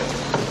 Thank you.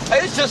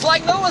 It's just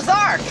like Noah's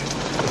Ark.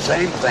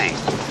 Same thing,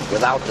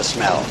 without the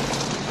smell.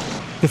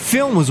 The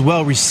film was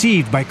well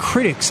received by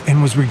critics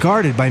and was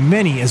regarded by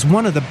many as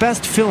one of the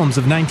best films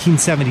of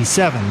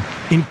 1977,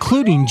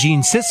 including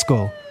Gene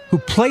Siskel, who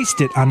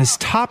placed it on his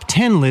top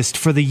 10 list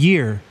for the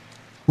year.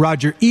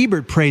 Roger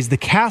Ebert praised the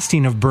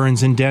casting of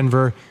Burns and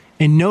Denver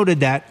and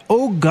noted that,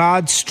 "Oh,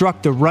 God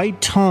struck the right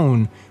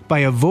tone by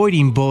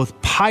avoiding both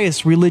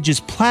pious religious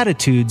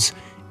platitudes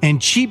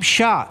and cheap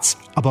shots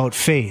about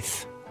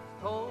faith."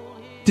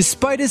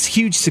 Despite his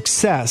huge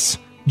success,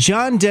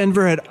 John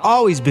Denver had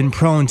always been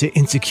prone to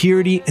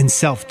insecurity and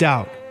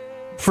self-doubt.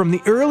 From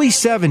the early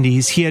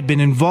 70s, he had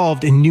been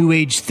involved in New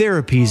Age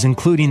therapies,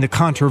 including the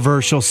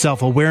controversial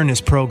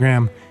self-awareness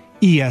program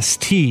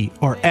EST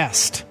or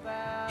EST.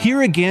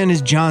 Here again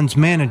is John's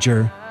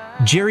manager,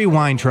 Jerry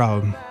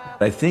Weintraub.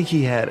 I think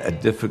he had a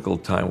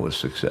difficult time with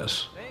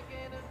success.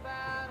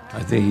 I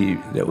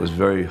think that was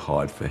very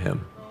hard for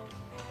him,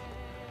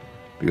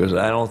 because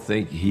I don't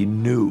think he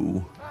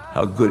knew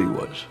how good he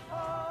was.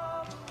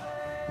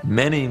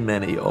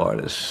 Many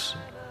artists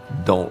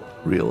don't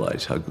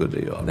realize how good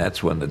they are.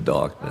 That's when the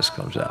darkness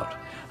comes out.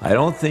 I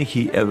don't think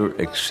he ever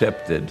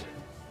accepted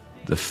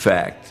the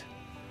fact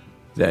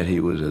that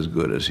he was as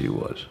good as he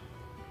was,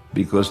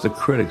 because the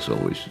critics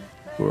always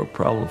were a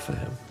problem for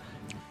him.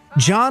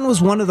 John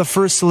was one of the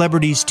first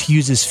celebrities to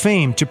use his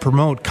fame to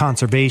promote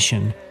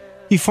conservation.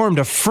 He formed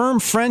a firm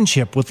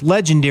friendship with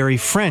legendary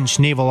French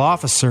naval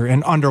officer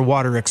and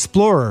underwater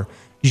explorer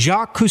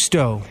Jacques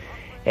Cousteau.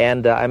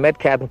 And I met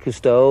Captain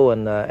Cousteau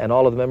and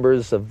all of the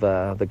members of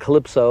the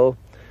Calypso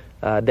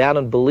down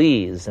in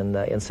Belize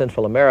in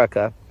Central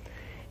America.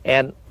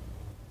 And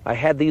I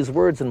had these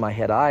words in my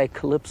head: I,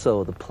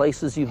 Calypso, the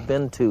places you've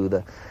been to,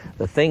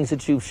 the things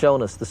that you've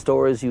shown us, the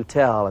stories you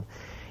tell. And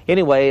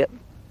anyway,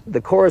 the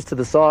chorus to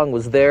the song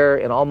was there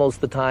in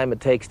almost the time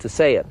it takes to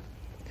say it.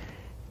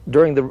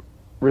 During the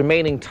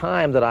remaining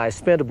time that I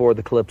spent aboard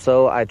the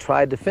Calypso, I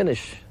tried to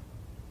finish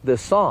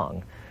this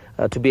song,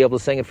 to be able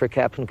to sing it for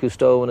Captain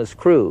Cousteau and his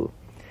crew.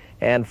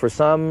 And for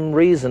some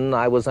reason,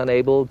 I was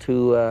unable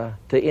to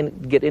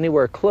get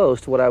anywhere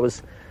close to what I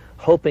was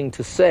hoping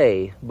to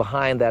say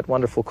behind that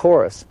wonderful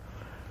chorus.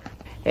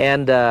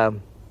 And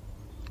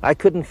I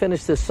couldn't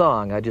finish this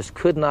song. I just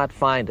could not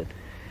find it.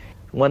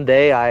 One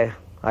day, I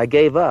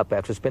gave up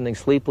after spending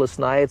sleepless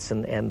nights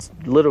and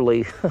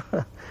literally,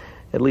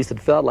 at least it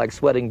felt like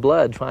sweating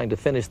blood trying to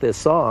finish this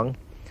song.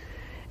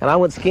 And I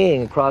went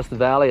skiing across the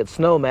valley at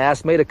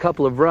Snowmass, made a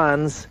couple of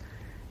runs,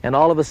 and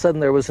all of a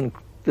sudden there was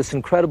this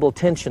incredible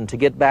tension to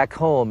get back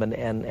home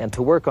and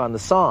to work on the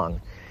song.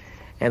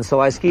 And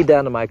so I skied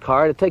down to my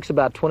car. It takes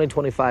about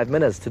 20-25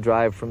 minutes to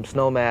drive from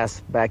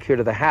Snowmass back here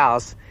to the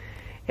house.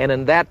 And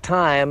in that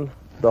time,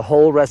 the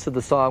whole rest of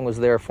the song was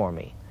there for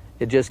me.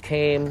 It just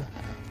came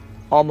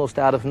almost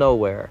out of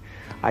nowhere.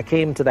 I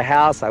came to the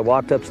house, I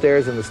walked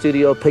upstairs in the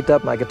studio, picked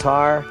up my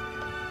guitar,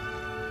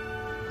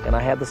 and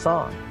I had the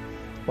song.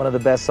 One of the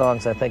best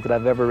songs I think that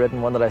I've ever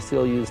written, one that I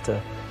still use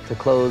to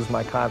close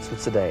my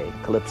concerts today,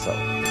 Calypso.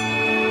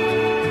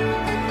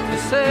 To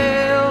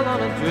sail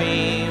on a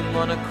dream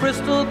on a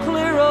crystal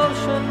clear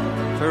ocean,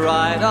 to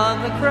ride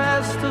on the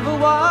crest of a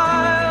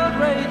wild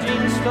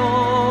raging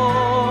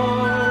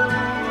storm,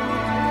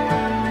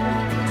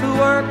 to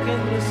work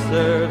in the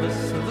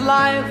service of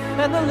life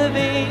and the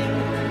living,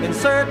 in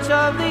search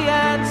of the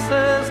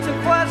answers to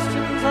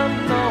questions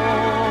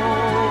unknown,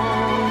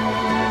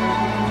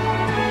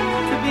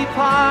 to be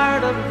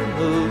part of the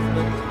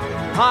movement,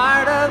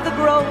 part of the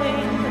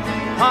growing,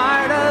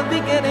 part of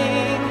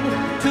beginning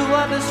to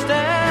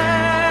understand.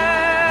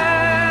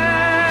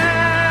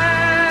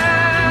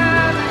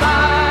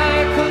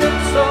 I,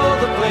 Calypso,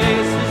 the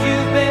places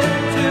you've been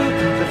to,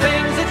 the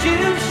things that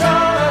you've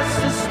shown us,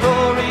 the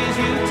stories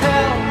you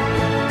tell.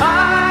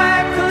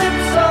 I,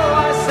 Calypso,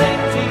 I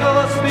sing to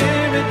your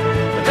spirit,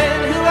 the men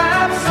who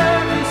have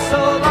served you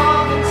so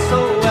long and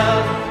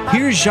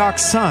Here's Jacques'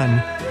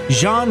 son,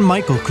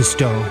 Jean-Michel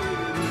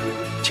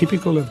Cousteau.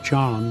 Typical of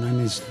John and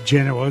his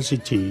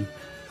generosity,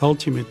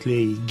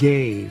 ultimately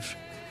gave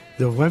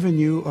the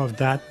revenue of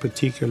that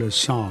particular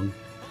song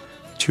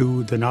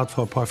to the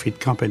not-for-profit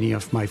company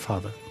of my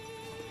father.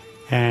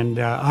 And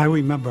I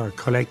remember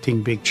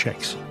collecting big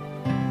checks.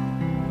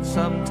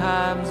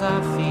 Sometimes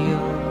I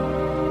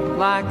feel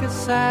like a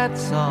sad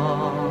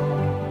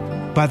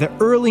song. By the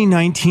early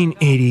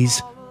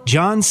 1980s,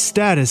 John's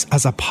status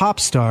as a pop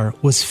star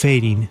was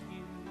fading.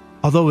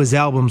 Although his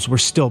albums were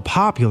still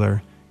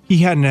popular, he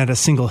hadn't had a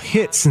single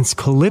hit since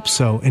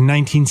Calypso in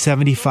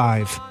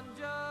 1975.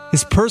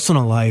 His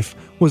personal life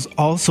was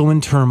also in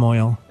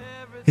turmoil.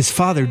 His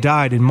father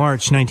died in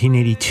March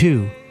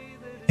 1982,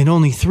 and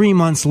only 3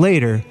 months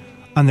later,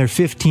 on their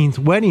 15th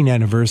wedding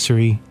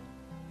anniversary,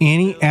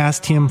 Annie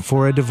asked him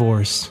for a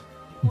divorce.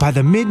 By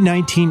the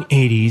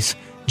mid-1980s,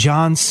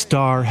 John's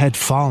star had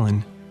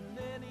fallen.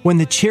 When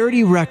the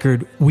charity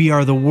record We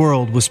Are the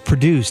World was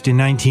produced in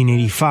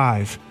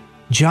 1985,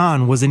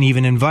 John wasn't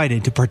even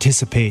invited to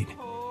participate.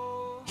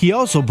 He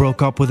also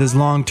broke up with his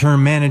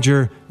long-term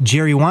manager,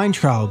 Jerry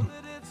Weintraub.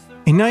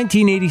 In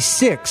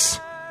 1986,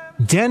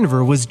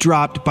 Denver was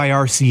dropped by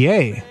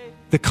RCA,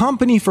 the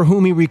company for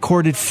whom he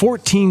recorded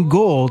 14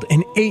 gold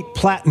and 8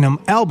 platinum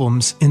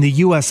albums in the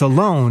U.S.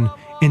 alone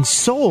and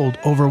sold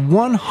over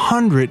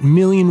 100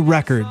 million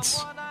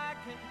records.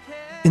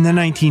 In the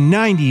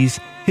 1990s,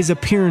 his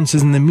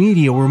appearances in the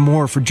media were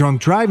more for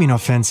drunk driving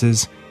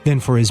offenses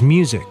than for his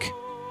music.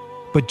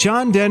 But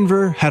John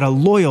Denver had a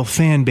loyal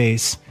fan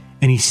base,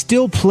 and he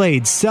still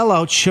played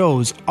sellout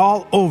shows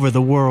all over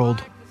the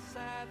world.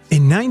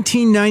 In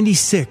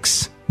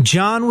 1996,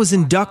 John was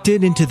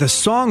inducted into the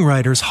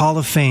Songwriters Hall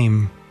of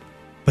Fame,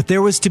 but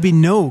there was to be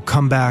no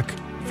comeback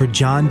for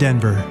John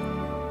Denver.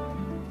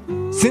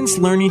 Since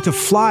learning to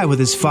fly with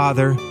his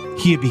father,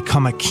 he had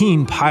become a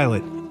keen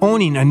pilot,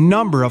 owning a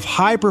number of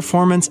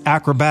high-performance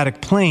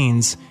acrobatic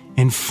planes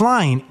and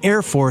flying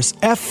Air Force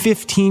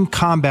F-15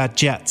 combat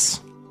jets.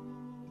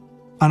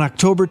 On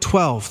October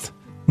 12,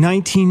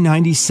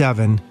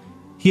 1997,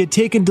 he had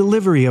taken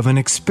delivery of an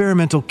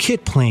experimental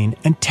kit plane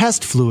and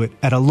test flew it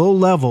at a low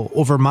level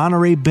over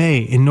Monterey Bay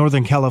in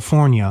Northern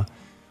California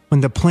when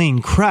the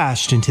plane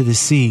crashed into the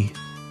sea.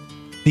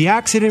 The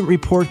accident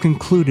report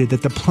concluded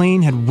that the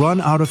plane had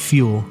run out of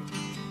fuel.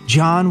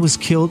 John was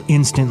killed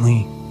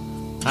instantly.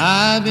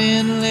 I've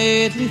been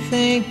lately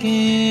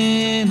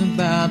thinking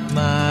about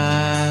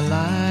my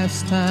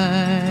life's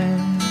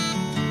time,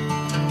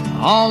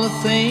 all the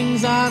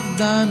things I've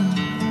done,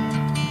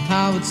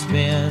 how it's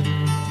been.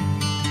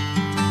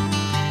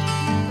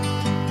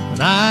 And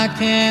I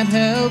can't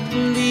help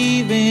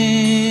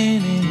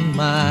believing in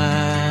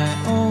my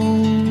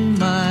own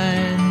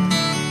mind.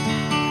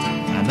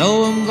 I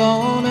know I'm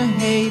gonna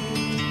hate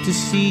to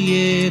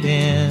see it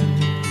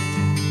end.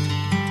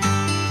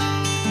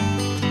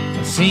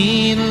 I've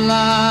seen a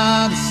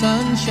lot of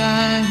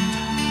sunshine,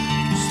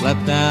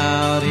 slept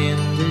out in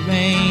the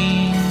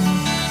rain,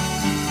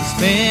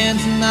 spent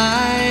a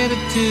night or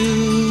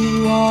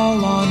two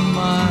all on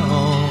my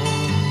own.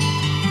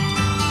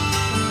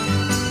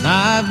 And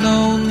I've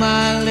known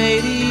my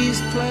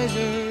lady's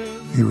pleasure.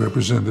 He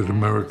represented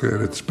America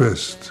at its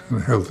best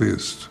and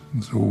healthiest.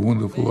 He's a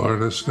wonderful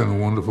artist and a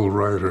wonderful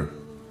writer.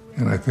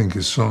 And I think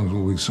his songs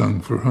will be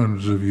sung for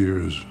hundreds of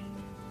years.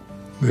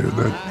 They're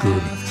that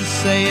good. To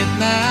say it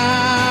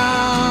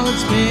now,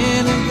 it's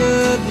been a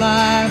good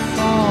life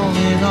all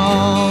in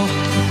all.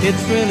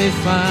 It's really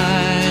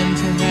fine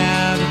to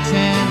have a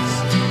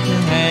chance to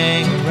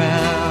hang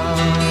around.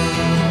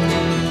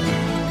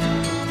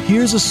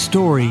 Here's a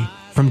story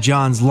from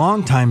John's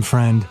longtime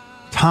friend,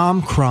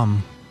 Tom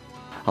Crum.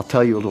 I'll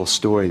tell you a little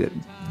story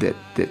that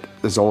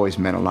has always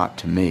meant a lot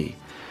to me.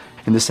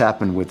 And this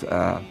happened with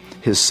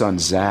his son,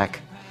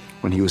 Zach,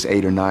 when he was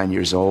 8 or 9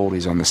 years old.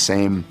 He's on the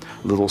same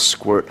little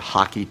squirt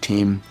hockey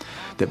team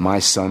that my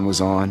son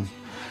was on.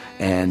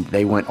 And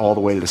they went all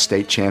the way to the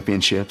state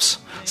championships.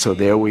 So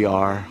there we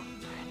are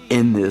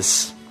in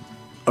this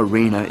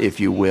arena, if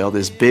you will,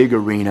 this big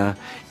arena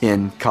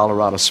in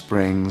Colorado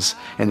Springs,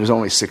 and there's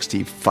only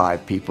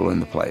 65 people in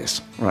the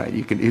place, right?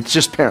 It's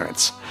just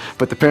parents,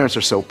 but the parents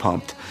are so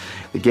pumped.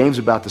 The game's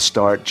about to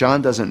start.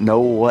 John doesn't know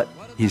what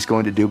he's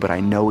going to do, but I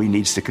know he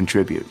needs to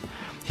contribute.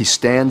 He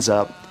stands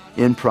up,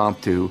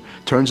 impromptu,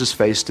 turns his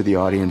face to the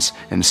audience,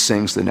 and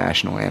sings the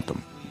national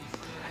anthem.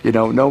 You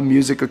know, no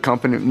music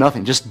accompaniment,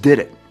 nothing, just did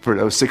it for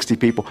those 60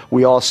 people.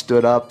 We all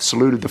stood up,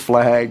 saluted the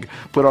flag,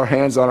 put our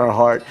hands on our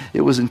heart.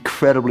 It was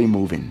incredibly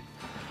moving.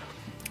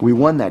 We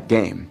won that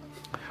game.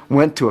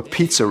 Went to a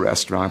pizza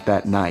restaurant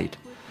that night.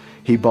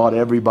 He bought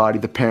everybody,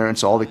 the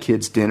parents, all the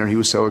kids dinner. He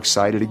was so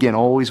excited. Again,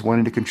 always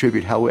wanting to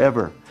contribute.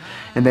 However,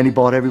 and then he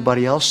bought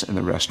everybody else in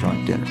the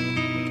restaurant dinner.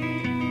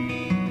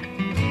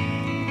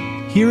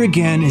 Here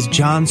again is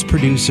John's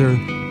producer,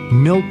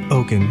 Milt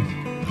Oken.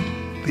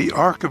 The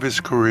arc of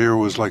his career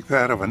was like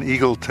that of an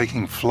eagle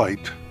taking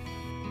flight.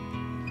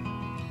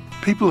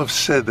 People have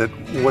said that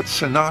what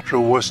Sinatra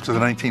was to the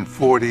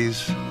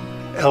 1940s,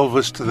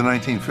 Elvis to the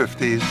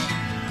 1950s,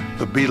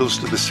 the Beatles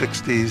to the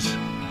 60s,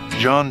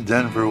 John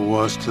Denver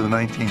was to the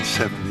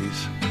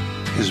 1970s.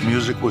 His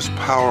music was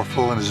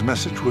powerful and his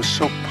message was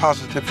so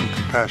positive and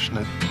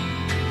compassionate.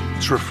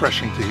 It's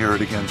refreshing to hear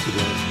it again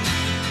today.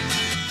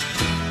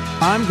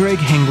 I'm Greg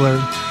Hengler,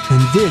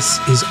 and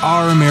this is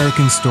Our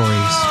American Stories.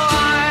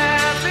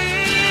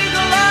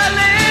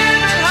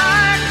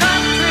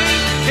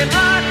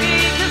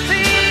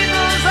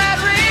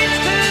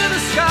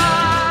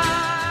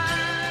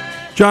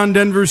 John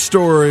Denver's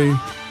story,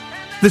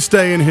 this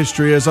day in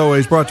history, as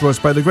always, brought to us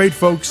by the great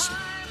folks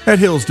at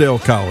Hillsdale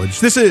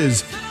College. This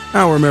is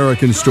Our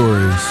American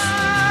Stories.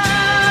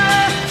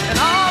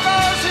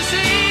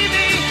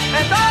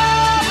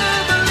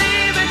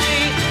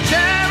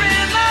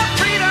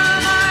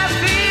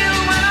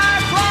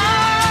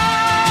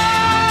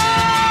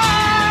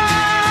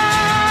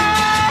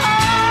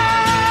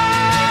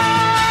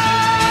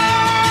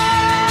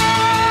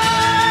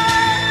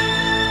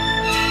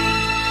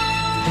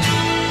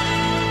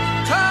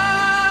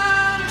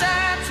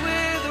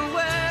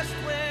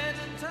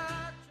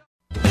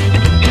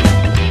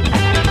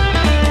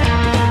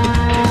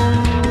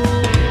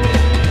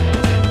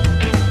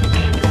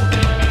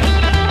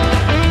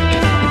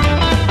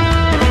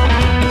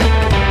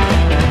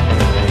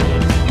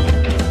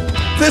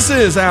 This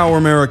is Our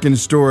American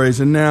Stories,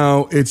 and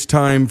now it's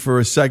time for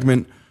a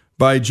segment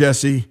by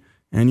Jesse,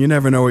 and you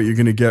never know what you're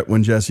going to get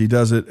when Jesse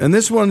does it. And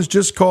this one's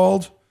just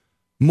called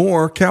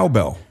More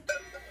Cowbell.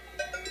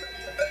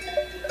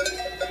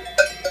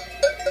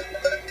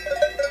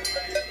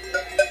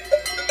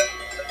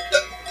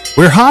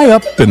 We're high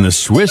up in the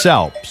Swiss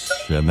Alps,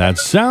 and that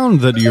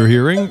sound that you're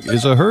hearing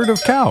is a herd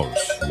of cows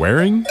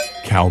wearing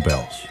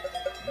cowbells.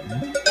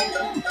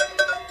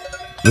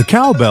 The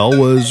cowbell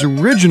was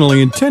originally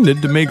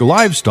intended to make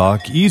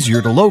livestock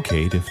easier to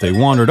locate if they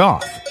wandered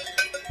off.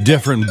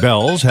 Different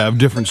bells have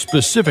different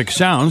specific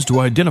sounds to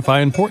identify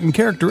important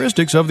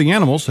characteristics of the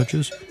animal, such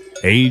as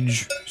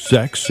age,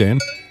 sex,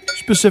 and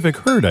specific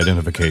herd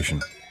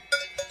identification.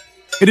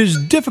 It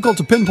is difficult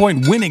to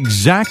pinpoint when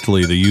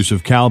exactly the use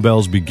of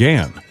cowbells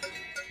began,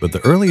 but the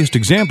earliest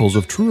examples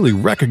of truly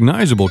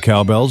recognizable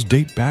cowbells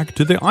date back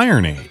to the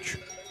Iron Age.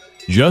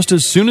 Just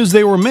as soon as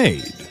they were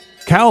made,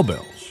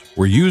 cowbells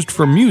were used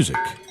for music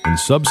in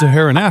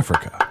sub-Saharan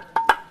Africa.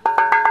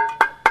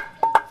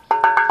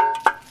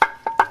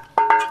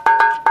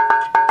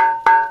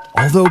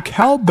 Although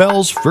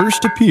cowbells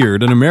first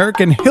appeared in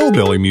American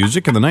hillbilly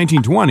music in the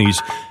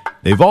 1920s,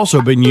 they've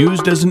also been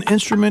used as an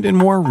instrument in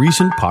more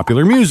recent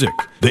popular music.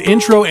 The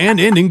intro and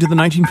ending to the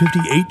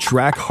 1958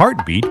 track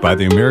Heartbeat by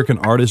the American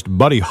artist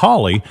Buddy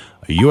Holly,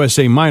 a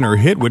USA Minor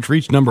hit which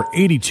reached number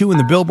 82 in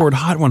the Billboard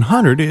Hot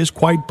 100, is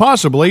quite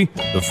possibly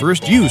the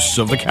first use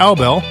of the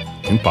cowbell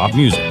in pop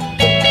music.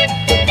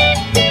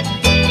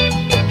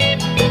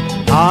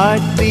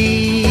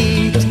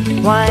 Heartbeat,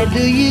 why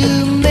do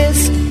you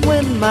miss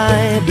when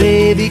my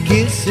baby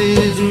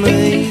kisses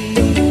me?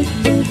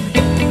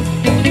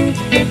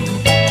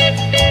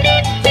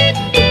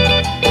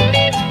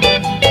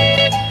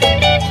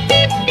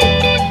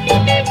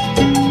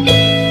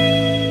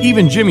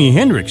 Even Jimi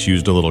Hendrix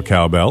used a little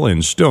cowbell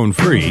in Stone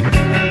Free.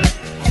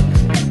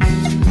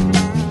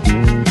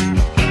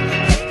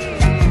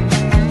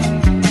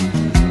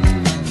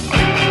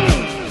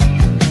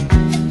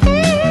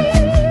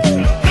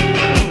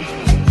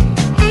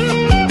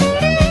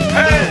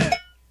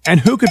 And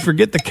who could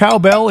forget the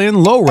cowbell in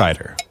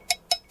Lowrider?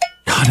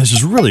 God, this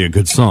is really a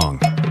good song.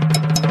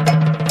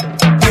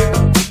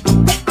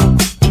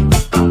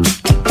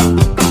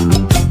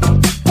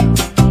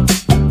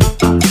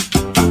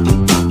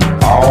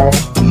 All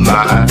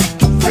my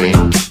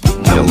friends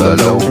know the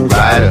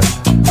Lowrider.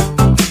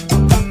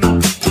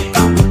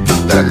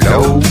 The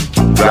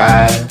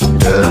Lowrider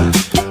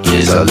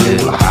is a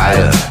little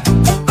higher.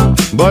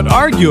 But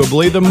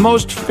arguably, the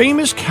most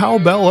famous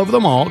cowbell of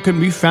them all can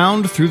be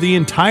found through the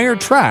entire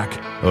track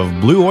of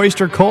Blue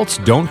Oyster Cult's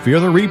Don't Fear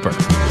the Reaper.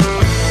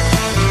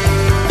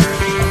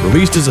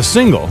 Released as a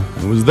single,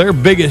 it was their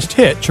biggest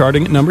hit,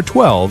 charting at number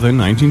 12 in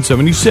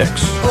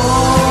 1976.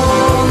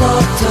 All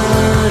of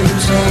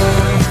times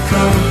have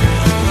come.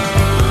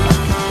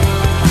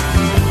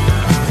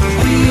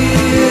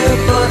 Here,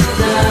 but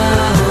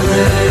now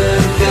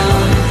they're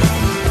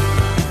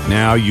gone.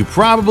 Now, you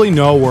probably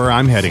know where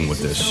I'm heading with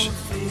this.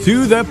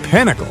 To the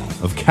pinnacle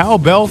of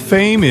cowbell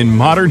fame in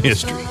modern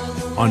history.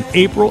 On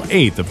April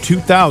 8th of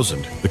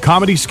 2000, the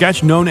comedy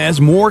sketch known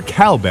as More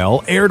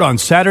Cowbell aired on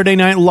Saturday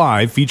Night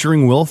Live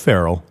featuring Will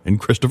Ferrell and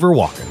Christopher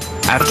Walken.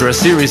 After a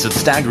series of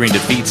staggering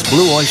defeats,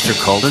 Blue Oyster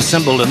Cult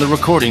assembled in the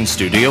recording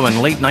studio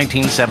in late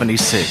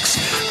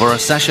 1976 for a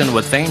session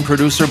with famed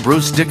producer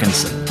Bruce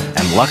Dickinson.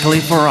 And luckily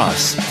for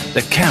us,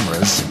 the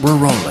cameras were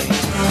rolling.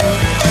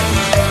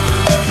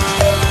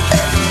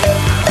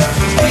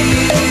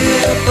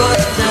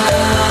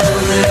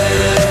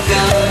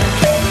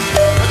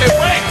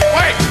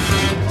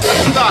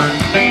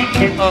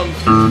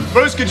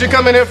 Bruce, could you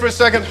come in here for a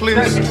second,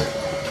 please?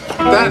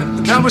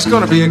 That was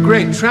going to be a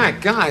great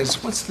track.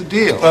 Guys, what's the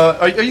deal?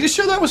 Are you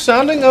sure that was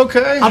sounding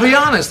okay? I'll be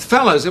honest,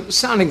 fellas, it was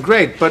sounding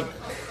great, but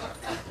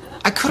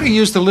I could have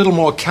used a little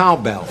more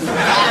cowbell.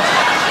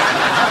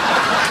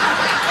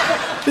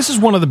 This is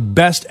one of the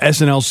best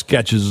SNL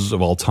sketches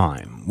of all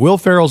time. Will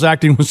Ferrell's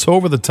acting was so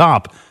over the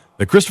top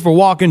that Christopher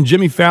Walken,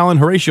 Jimmy Fallon,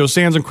 Horatio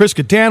Sands, and Chris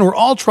Kattan were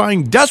all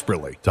trying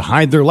desperately to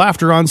hide their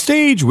laughter on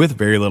stage with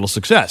very little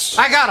success.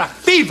 I got a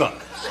fever,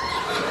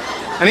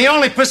 and the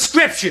only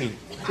prescription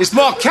is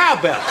more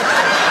cowbell.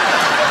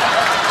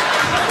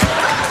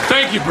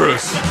 Thank you,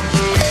 Bruce.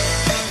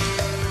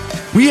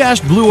 We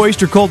asked Blue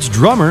Oyster Cult's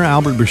drummer,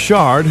 Albert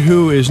Bouchard,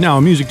 who is now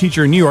a music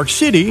teacher in New York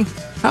City,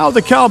 how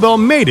the cowbell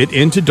made it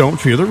into Don't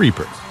Fear the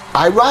Reaper.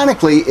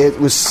 Ironically, it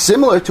was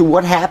similar to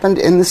what happened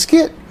in the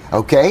skit,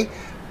 okay?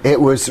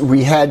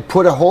 We had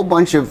put a whole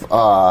bunch of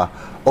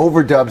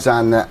overdubs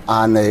on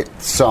the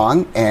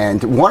song,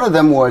 and one of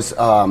them was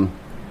Randy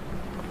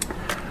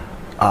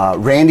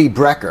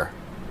Brecker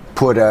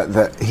put a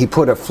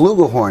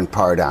flugelhorn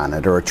part on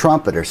it, or a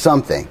trumpet or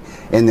something,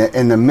 in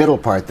the middle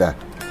part, that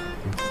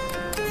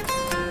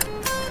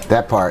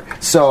part.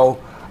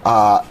 So,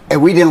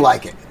 and we didn't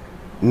like it.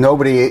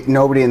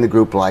 Nobody in the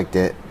group liked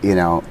it,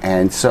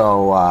 and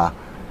so I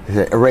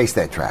said, erase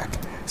that track.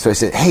 So I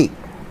said, hey,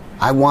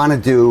 I want to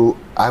do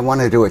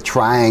a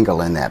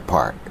triangle in that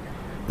part.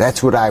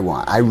 That's what I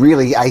want. I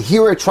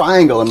hear a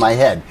triangle in my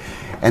head,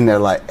 and they're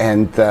like,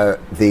 and the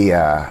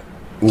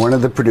one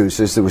of the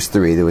producers, there was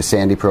three. There was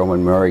Sandy Pearlman,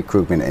 Murray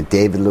Krugman, and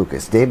David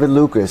Lucas. David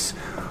Lucas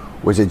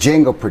was a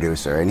jingle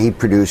producer, and he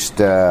produced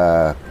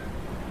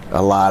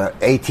a lot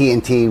of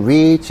AT&T,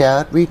 reach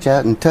out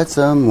and touch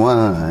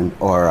someone,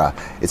 or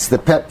it's the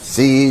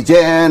Pepsi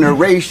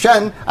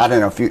generation. I don't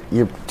know if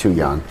you're too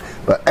young,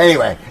 but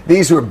anyway,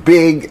 these were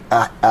big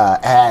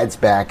ads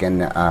back,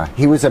 and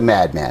he was a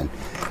madman.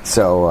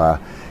 So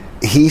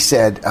he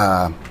said,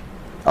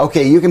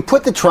 okay, you can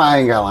put the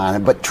triangle on it,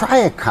 but try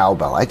a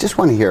cowbell. I just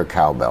want to hear a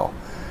cowbell.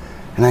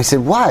 And I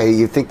said, why?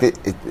 You think that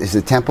is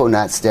the tempo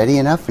not steady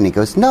enough? And he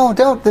goes, no,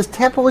 don't. The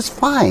tempo is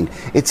fine.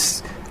 I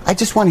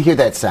just want to hear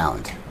that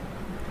sound.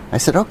 I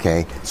said,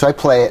 okay. So I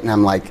play it, and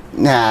I'm like,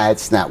 nah,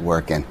 it's not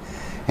working.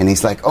 And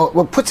he's like, oh,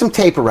 well, put some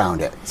tape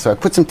around it. So I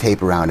put some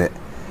tape around it,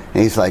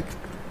 and he's like,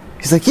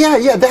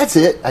 yeah, that's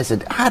it. I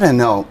said, I don't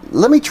know.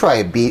 Let me try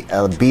a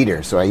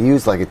beater. So I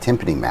used like a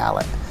timpani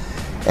mallet.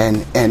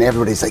 And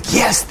everybody's like,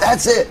 yes,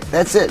 that's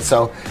it.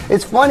 So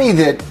it's funny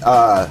that,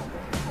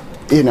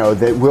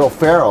 that Will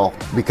Ferrell,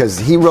 because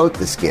he wrote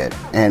the skit,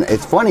 and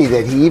it's funny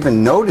that he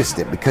even noticed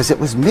it, because it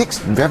was mixed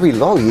very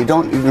low. You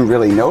don't even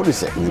really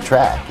notice it in the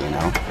track,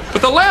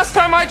 But the last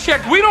time I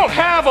checked, we don't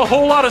have a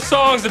whole lot of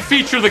songs that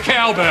feature the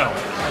cowbell.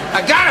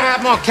 I gotta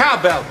have more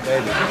cowbell,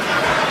 baby.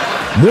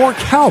 More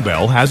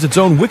Cowbell has its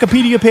own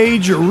Wikipedia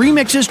page,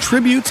 remixes,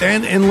 tributes,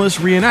 and endless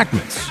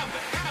reenactments.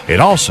 It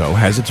also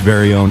has its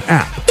very own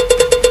app.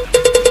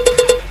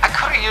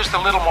 A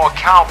little more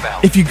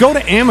cowbell. If you go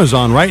to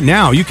Amazon right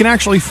now, you can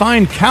actually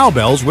find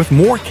cowbells with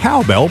more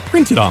cowbell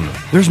printed on them.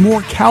 There's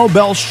more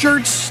cowbell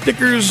shirts,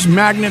 stickers,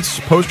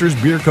 magnets, posters,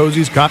 beer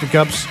cozies, coffee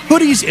cups,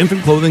 hoodies,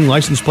 infant clothing,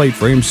 license plate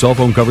frames, cell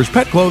phone covers,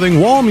 pet clothing,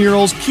 wall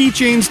murals,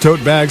 keychains,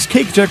 tote bags,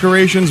 cake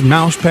decorations,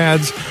 mouse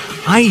pads.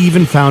 I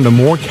even found a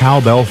more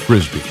cowbell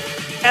frisbee.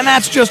 And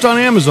that's just on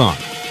Amazon.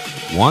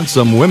 Want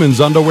some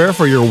women's underwear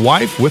for your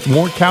wife with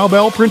more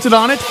cowbell printed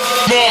on it?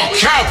 More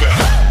cowbell!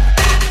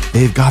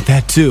 They've got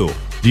that too.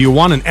 Do you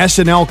want an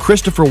SNL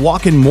Christopher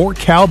Walken More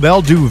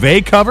Cowbell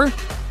duvet cover?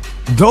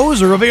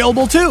 Those are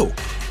available too.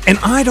 And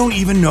I don't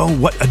even know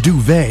what a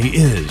duvet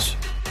is.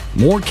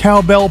 More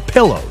cowbell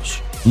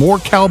pillows. More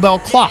cowbell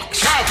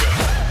clocks.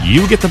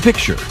 You get the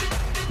picture.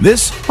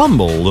 This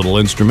humble little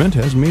instrument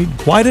has made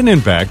quite an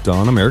impact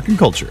on American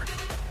culture.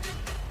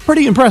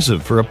 Pretty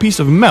impressive for a piece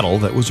of metal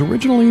that was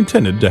originally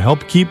intended to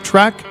help keep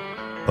track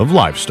of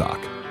livestock.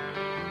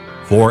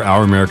 For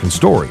Our American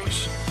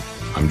Stories,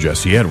 I'm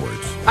Jesse Edwards.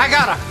 I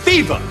got a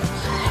fever,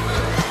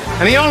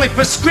 and the only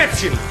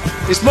prescription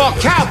is more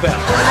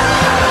cowbell.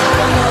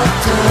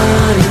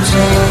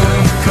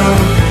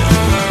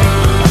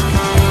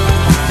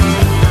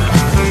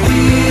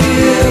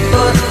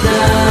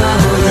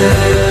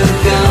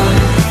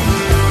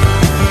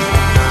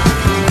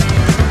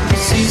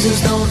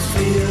 Seasons don't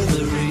fear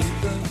the reaper.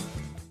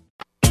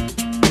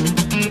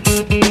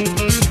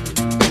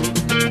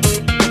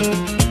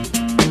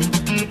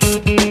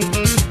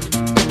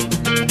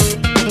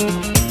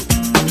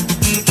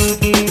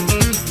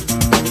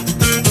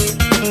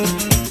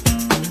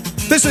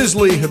 This is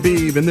Lee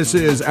Habib, and this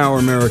is Our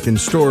American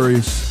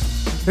Stories.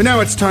 And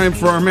now it's time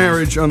for our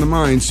Marriage on the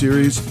Mind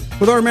series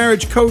with our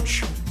marriage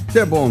coach,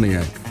 Deb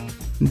Wolniak.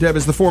 And Deb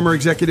is the former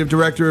executive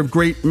director of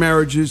Great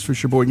Marriages for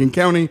Sheboygan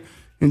County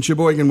in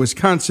Sheboygan,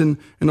 Wisconsin,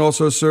 and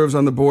also serves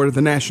on the board of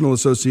the National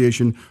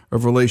Association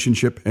of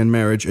Relationship and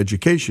Marriage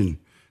Education.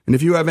 And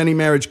if you have any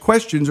marriage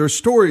questions or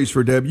stories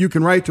for Deb, you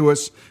can write to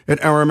us at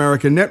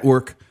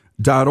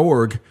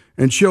ouramericannetwork.org,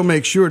 and she'll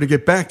make sure to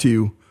get back to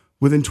you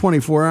within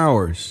 24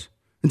 hours.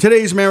 And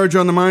today's Marriage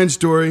on the Mind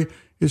story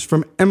is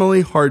from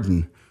Emily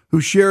Harden, who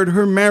shared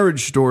her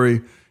marriage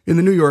story in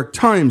the New York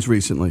Times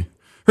recently.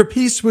 Her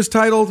piece was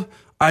titled,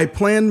 I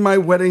Planned My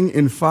Wedding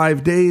in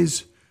 5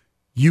 Days.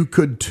 You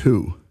Could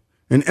Too.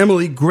 And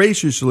Emily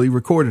graciously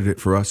recorded it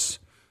for us.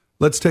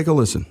 Let's take a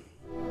listen.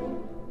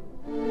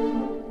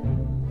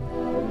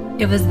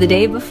 It was the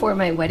day before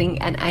my wedding,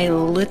 and I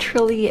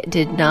literally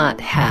did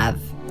not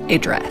have a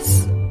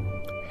dress.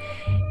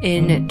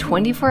 In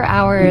 24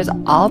 hours,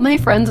 all my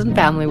friends and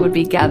family would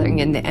be gathering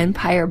in the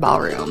Empire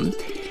Ballroom.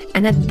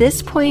 And at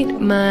this point,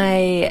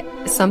 my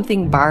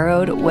something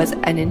borrowed was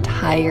an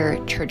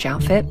entire church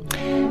outfit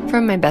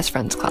from my best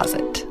friend's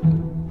closet.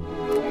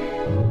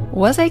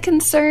 Was I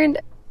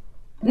concerned?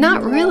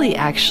 Not really,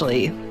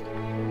 actually.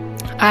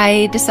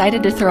 I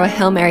decided to throw a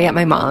Hail Mary at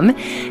my mom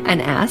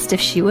and asked if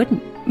she would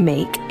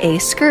make a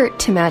skirt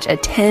to match a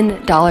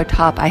 $10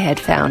 top I had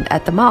found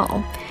at the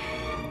mall.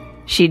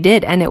 She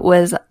did, and it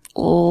was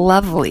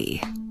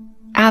lovely.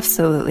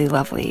 Absolutely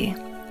lovely.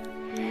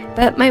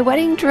 But my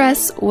wedding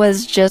dress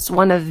was just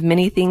one of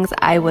many things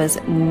I was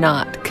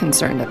not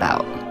concerned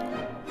about.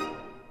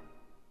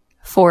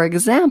 For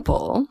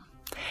example,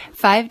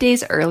 5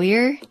 days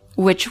earlier,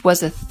 which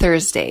was a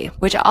Thursday,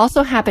 which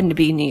also happened to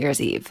be New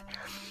Year's Eve,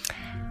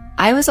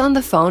 I was on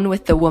the phone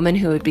with the woman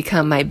who would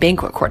become my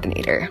banquet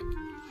coordinator.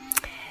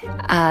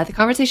 The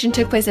conversation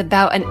took place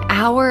about an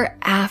hour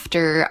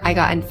after I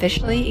got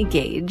officially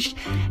engaged,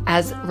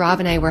 as Rob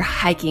and I were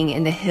hiking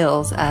in the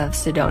hills of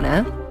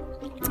Sedona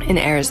in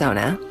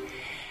Arizona.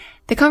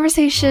 The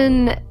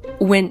conversation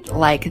went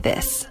like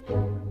this.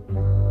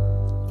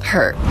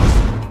 Her.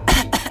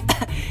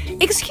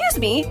 Excuse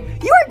me,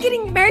 you are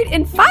getting married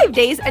in 5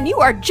 days and you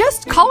are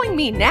just calling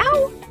me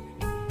now?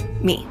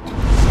 Me.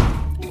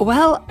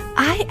 Well,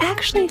 I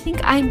actually think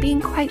I'm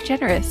being quite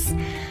generous.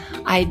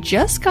 I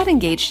just got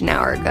engaged an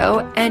hour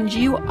ago, and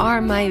you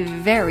are my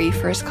very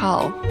first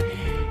call.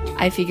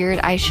 I figured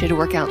I should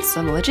work out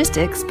some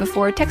logistics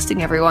before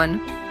texting everyone.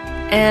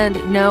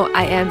 And no,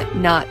 I am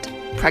not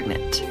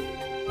pregnant.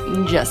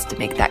 Just to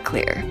make that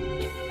clear.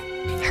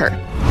 Her.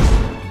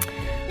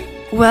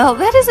 Well,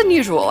 that is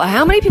unusual.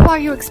 How many people are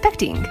you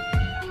expecting?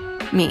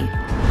 Me.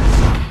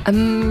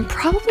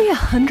 Probably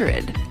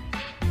 100.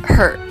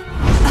 Her.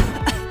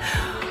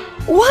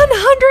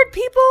 100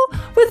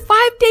 people with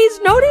 5 days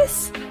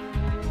notice?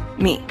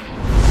 Me.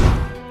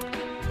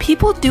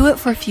 People do it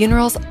for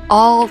funerals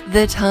all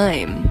the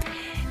time.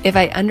 If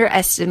I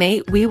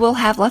underestimate, we will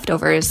have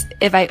leftovers.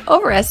 If I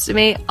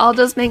overestimate, I'll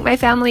just make my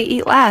family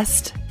eat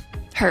last.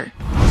 Her.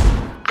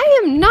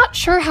 I am not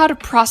sure how to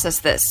process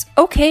this.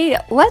 Okay,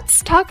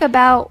 let's talk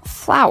about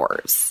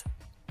flowers.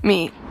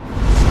 Me.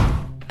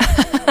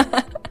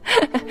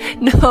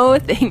 No,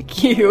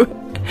 thank you.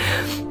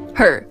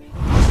 Her.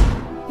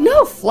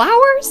 No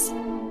flowers?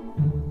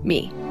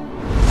 Me.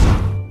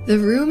 The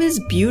room is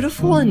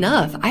beautiful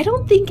enough. I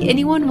don't think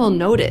anyone will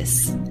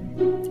notice.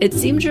 It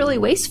seems really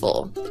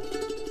wasteful.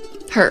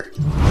 Her.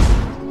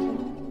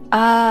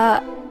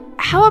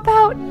 How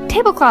about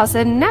tablecloths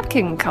and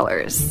napkin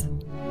colors?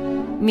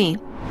 Me.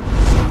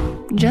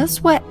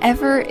 Just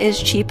whatever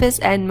is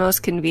cheapest and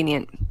most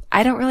convenient.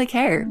 I don't really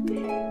care.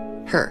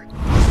 Her.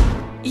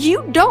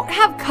 You don't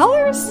have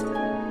colors?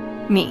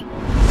 Me.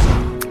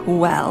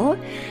 Well,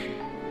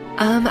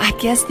 I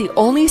guess the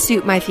only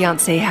suit my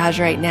fiancé has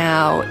right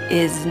now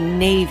is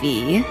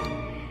navy,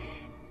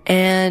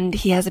 and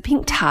he has a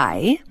pink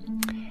tie.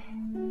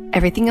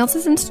 Everything else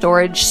is in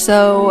storage,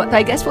 so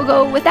I guess we'll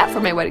go with that for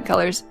my wedding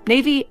colors.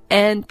 Navy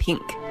and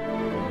pink.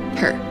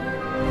 Her.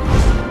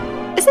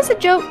 Is this a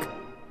joke?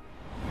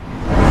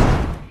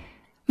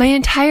 My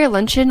entire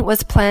luncheon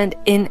was planned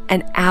in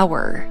an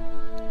hour.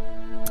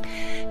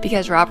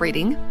 Because Rob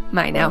Reading,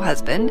 my now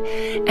husband,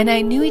 and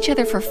I knew each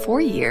other for 4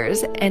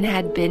 years and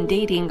had been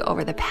dating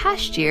over the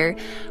past year,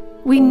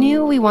 we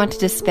knew we wanted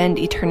to spend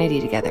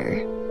eternity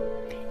together.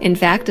 In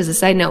fact, as a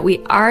side note, we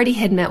already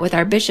had met with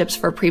our bishops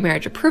for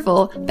pre-marriage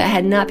approval, but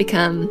had not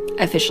become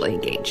officially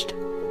engaged.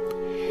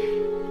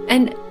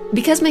 And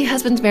because my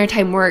husband's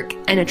maritime work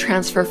and a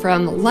transfer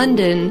from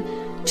London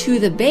to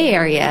the Bay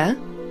Area,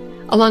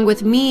 along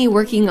with me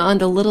working on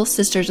the Little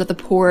Sisters of the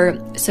Poor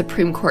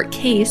Supreme Court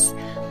case,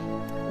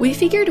 we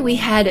figured we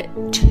had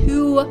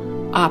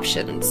 2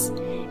 options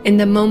in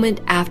the moment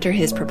after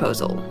his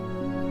proposal.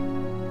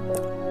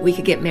 We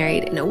could get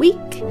married in a week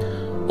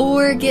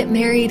or get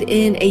married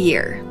in a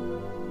year.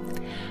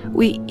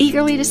 We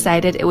eagerly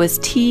decided it was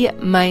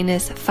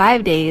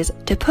T-5 days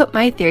to put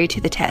my theory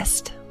to the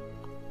test.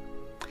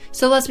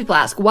 So lots of people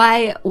ask,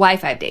 why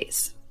 5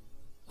 days?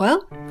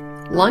 Well,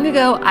 long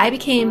ago I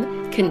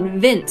became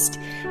convinced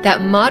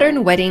that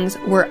modern weddings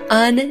were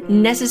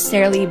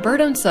unnecessarily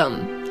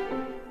burdensome.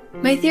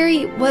 My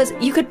theory was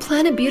you could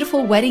plan a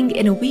beautiful wedding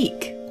in a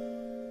week.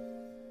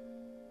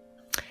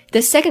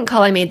 The second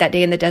call I made that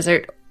day in the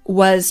desert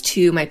was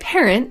to my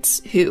parents,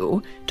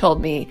 who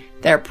told me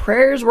their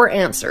prayers were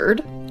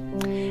answered.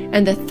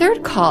 And the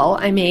third call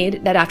I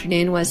made that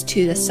afternoon was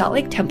to the Salt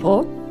Lake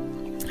Temple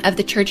of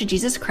the Church of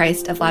Jesus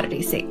Christ of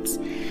Latter-day Saints.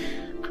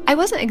 I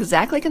wasn't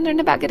exactly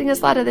concerned about getting a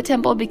slot at the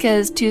temple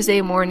because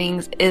Tuesday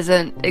mornings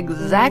isn't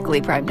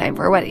exactly prime time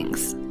for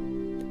weddings.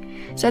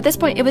 So at this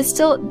point, it was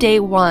still day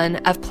 1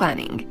 of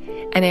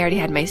planning, and I already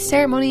had my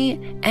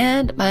ceremony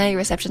and my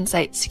reception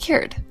site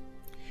secured.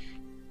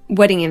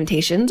 Wedding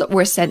invitations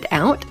were sent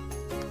out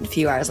a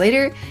few hours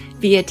later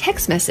via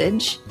text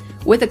message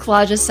with a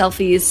collage of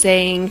selfies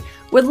saying,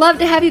 Would love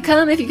to have you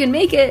come if you can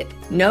make it.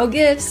 No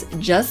gifts,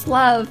 just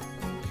love.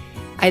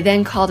 I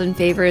then called in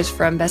favors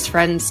from best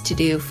friends to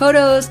do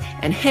photos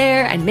and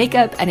hair and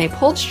makeup, and I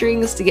pulled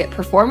strings to get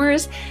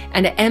performers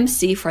and an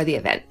MC for the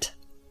event.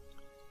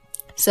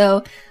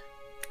 So,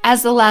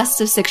 as the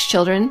last of 6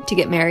 children to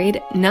get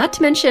married, not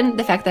to mention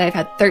the fact that I've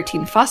had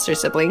 13 foster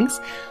siblings,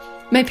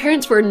 my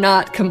parents were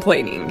not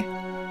complaining.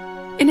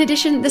 In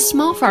addition, the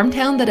small farm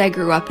town that I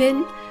grew up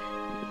in,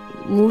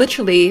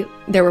 literally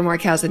there were more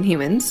cows than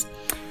humans,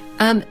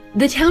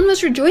 the town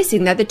was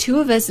rejoicing that the two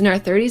of us in our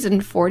 30s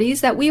and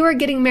 40s, that we were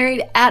getting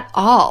married at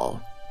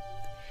all.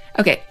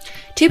 Okay,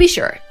 to be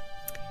sure,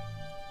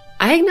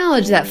 I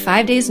acknowledge that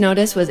 5 days'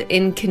 notice was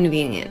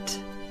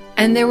inconvenient,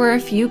 and there were a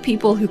few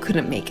people who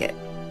couldn't make it.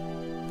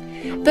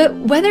 But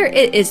whether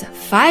it is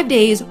 5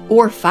 days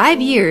or 5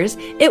 years,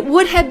 it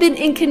would have been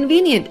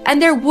inconvenient, and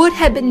there would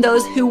have been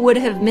those who would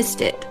have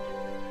missed it.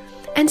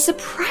 And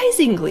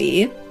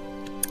surprisingly,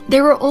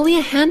 there were only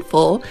a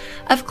handful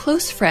of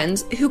close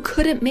friends who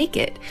couldn't make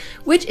it,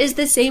 which is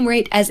the same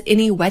rate as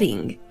any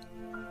wedding.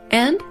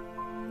 And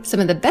some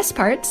of the best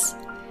parts,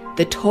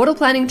 the total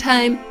planning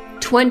time,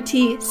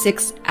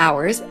 26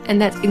 hours,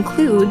 and that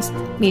includes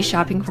me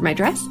shopping for my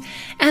dress,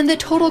 and the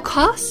total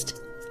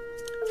cost,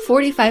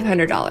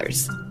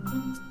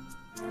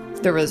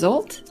 $4,500. The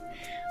result?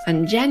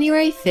 On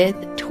January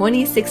 5th,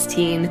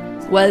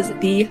 2016, was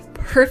the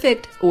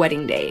perfect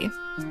wedding day.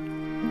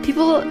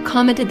 People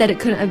commented that it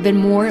couldn't have been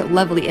more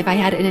lovely if I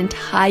had an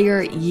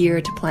entire year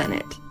to plan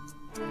it.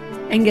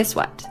 And guess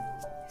what?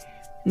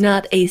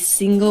 Not a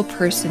single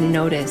person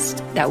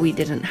noticed that we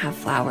didn't have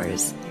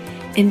flowers.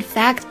 In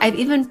fact, I've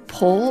even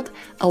polled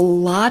a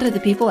lot of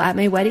the people at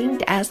my wedding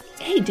to ask,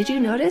 hey, did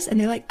you notice? And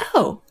they're like,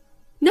 oh,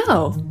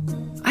 no,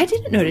 I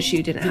didn't notice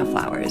you didn't have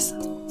flowers.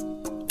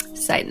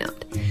 Side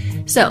note.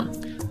 So,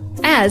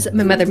 as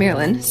my mother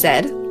Marilyn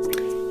said,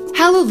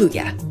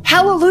 hallelujah.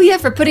 Hallelujah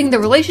for putting the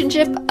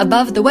relationship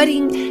above the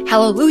wedding.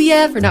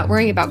 Hallelujah for not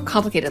worrying about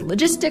complicated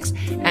logistics.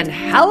 And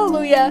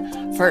hallelujah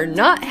for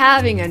not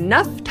having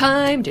enough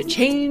time to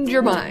change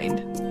your mind.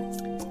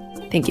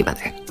 Thank you,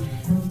 Mother.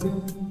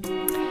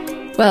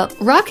 Well,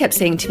 Rob kept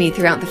saying to me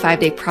throughout the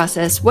 5-day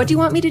process, what do you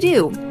want me to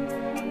do?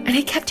 And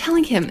I kept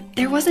telling him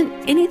there wasn't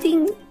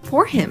anything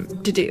for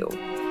him to do.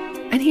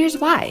 And here's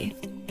why.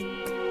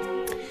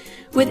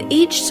 With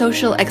each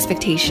social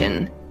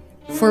expectation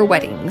for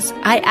weddings,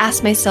 I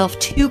ask myself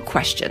 2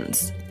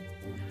 questions.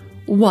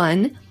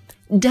 1,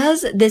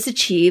 does this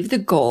achieve the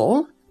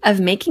goal of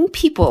making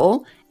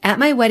people at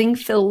my wedding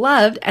feel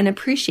loved and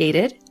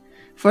appreciated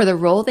for the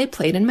role they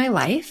played in my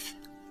life?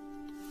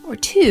 Or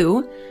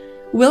 2,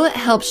 will it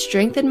help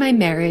strengthen my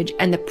marriage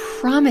and the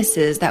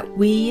promises that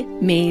we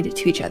made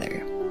to each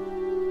other?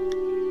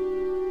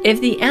 If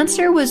the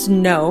answer was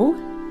no,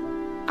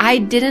 I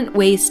didn't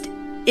waste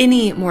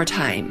any more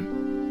time.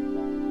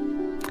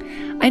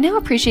 I now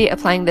appreciate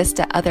applying this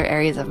to other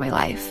areas of my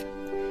life.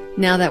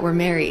 Now that we're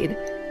married,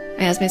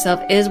 I ask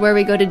myself, is where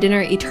we go to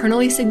dinner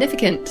eternally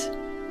significant?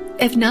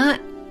 If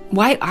not,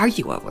 why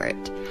argue over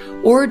it?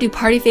 Or do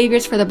party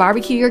favors for the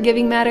barbecue you're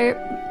giving matter?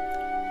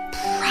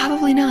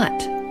 Probably not.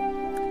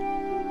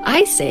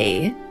 I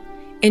say,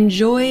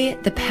 enjoy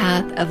the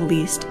path of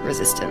least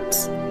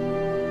resistance.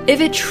 If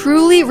it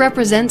truly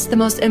represents the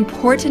most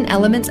important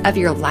elements of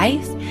your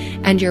life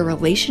and your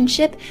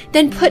relationship,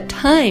 then put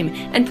time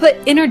and put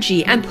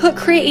energy and put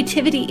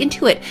creativity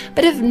into it.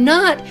 But if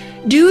not,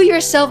 do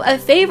yourself a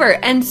favor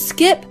and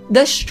skip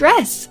the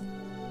stress.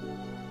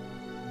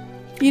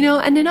 You know,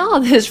 and in all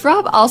of this,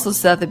 Rob also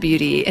saw the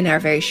beauty in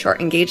our very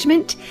short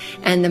engagement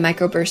and the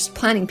microburst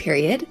planning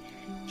period.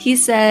 He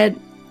said,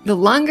 the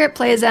longer it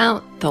plays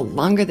out, the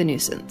longer the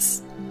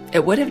nuisance.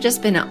 It would have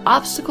just been an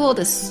obstacle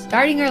to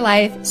starting our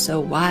life,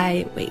 so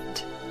why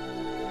wait?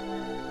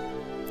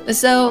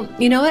 So,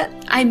 you know what?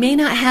 I may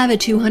not have a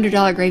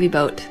 $200 gravy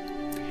boat,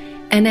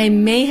 and I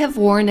may have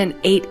worn an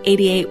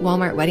 $888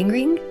 Walmart wedding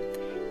ring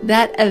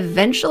that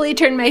eventually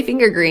turned my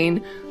finger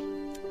green,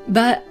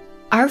 but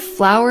our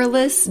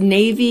flowerless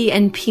navy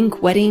and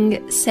pink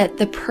wedding set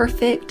the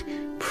perfect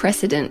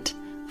precedent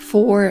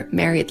for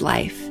married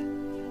life.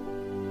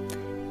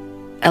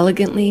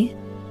 Elegantly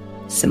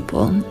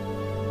simple.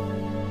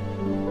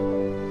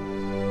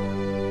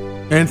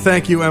 And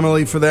thank you,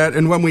 Emily, for that.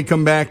 And when we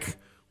come back,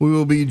 we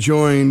will be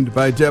joined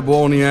by Deb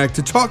Wolniak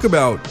to talk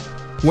about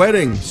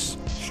weddings,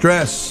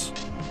 stress,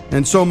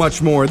 and so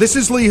much more. This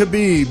is Lee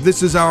Habib.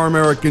 This is Our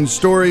American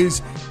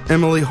Stories.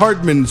 Emily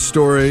Hardman's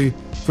story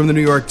from the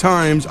New York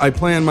Times. I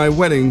planned my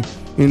wedding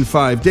in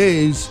 5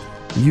 days.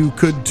 You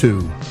could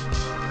too.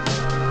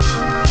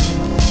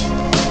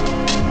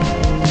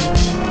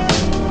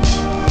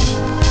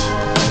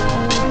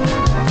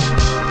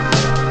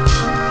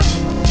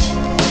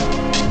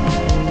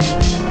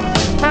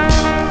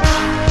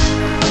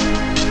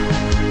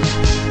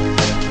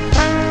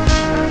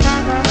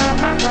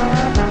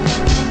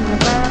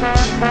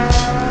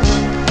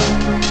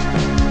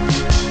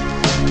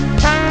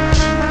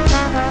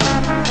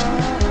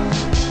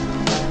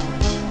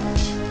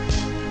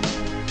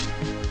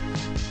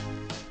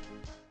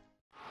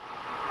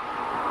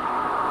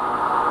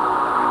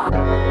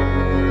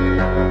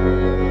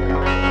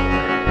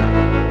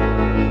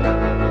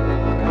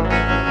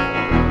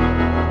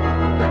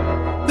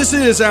 This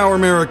is Our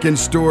American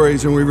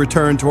Stories, and we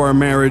return to our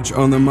Marriage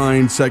on the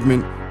Mind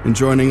segment. And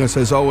joining us,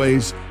 as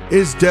always,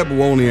 is Deb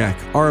Wolniak,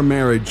 our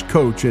marriage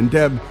coach. And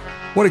Deb,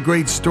 what a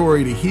great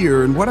story to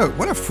hear, and what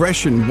a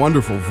fresh and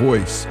wonderful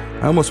voice.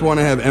 I almost want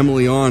to have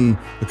Emily on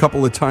a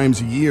couple of times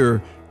a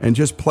year and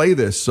just play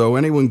this, so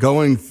anyone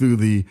going through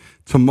the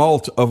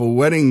tumult of a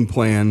wedding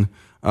plan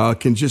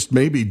can just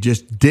maybe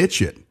just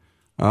ditch it.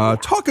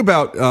 Talk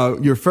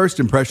about your first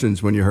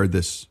impressions when you heard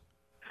this.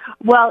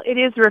 Well, it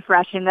is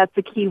refreshing. That's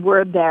the key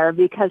word there,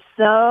 because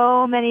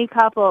so many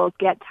couples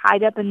get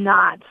tied up in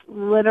knots,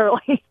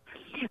 literally,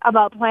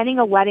 about planning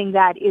a wedding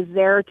that is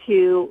there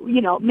to,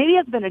 maybe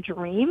it's been a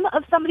dream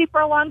of somebody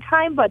for a long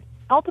time, but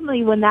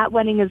ultimately when that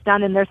wedding is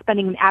done and they're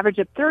spending an average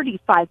of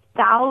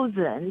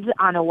 $35,000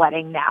 on a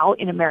wedding now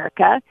in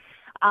America.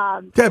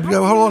 Deb,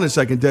 hold on a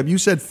second. Deb, you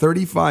said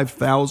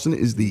 $35,000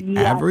 is the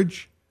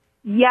average?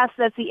 Yes,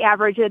 that's the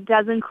average. It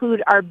does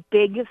include our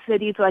big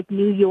cities like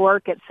New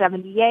York at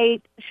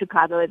 78,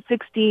 Chicago at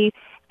 60,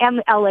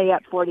 and LA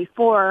at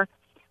 44.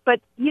 But,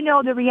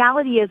 the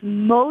reality is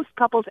most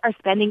couples are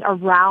spending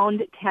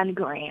around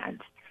 $10,000.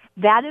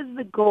 That is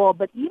the goal.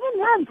 But even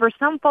then, for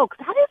some folks,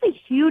 that is a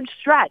huge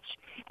stretch.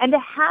 And to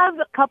have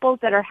couples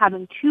that are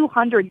having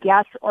 200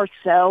 guests or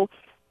so,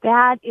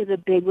 that is a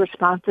big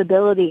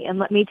responsibility. And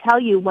let me tell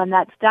you, when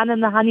that's done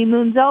and the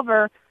honeymoon's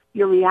over,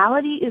 your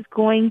reality is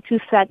going to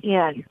set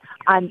in.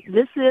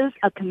 This is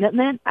a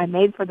commitment I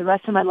made for the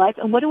rest of my life.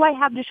 And what do I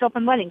have to show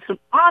from weddings? Some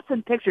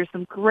awesome pictures,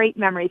 some great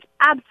memories.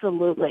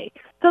 Absolutely.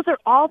 Those are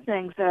all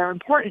things that are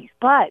important.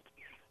 But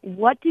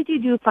what did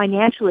you do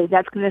financially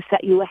that's going to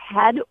set you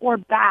ahead or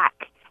back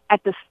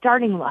at the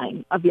starting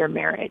line of your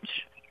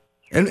marriage?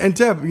 And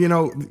Deb,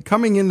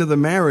 coming into the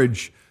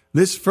marriage,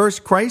 this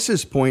first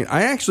crisis point,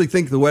 I actually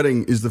think the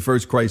wedding is the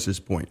first crisis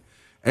point.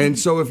 And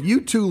so if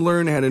you two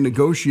learn how to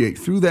negotiate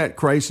through that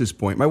crisis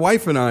point, my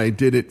wife and I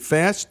did it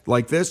fast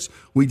like this.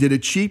 We did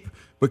it cheap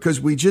because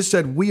we just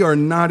said we are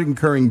not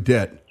incurring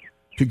debt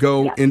to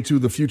go into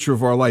the future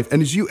of our life.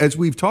 And as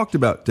we've talked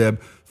about,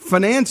 Deb,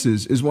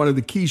 finances is one of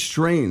the key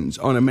strains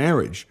on a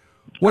marriage.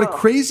 What a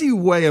crazy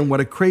way and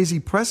what a crazy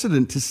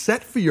precedent to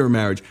set for your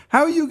marriage.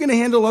 How are you going to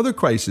handle other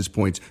crisis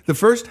points? The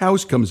first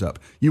house comes up.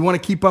 You want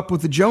to keep up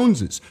with the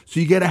Joneses, so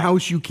you get a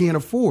house you can't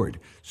afford,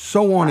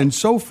 so on and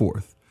so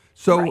forth.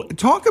 So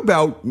talk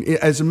about,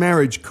 as a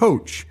marriage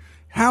coach,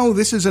 how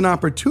this is an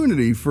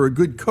opportunity for a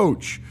good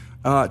coach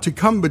to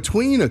come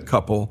between a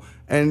couple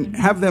and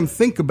have them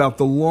think about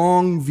the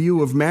long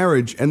view of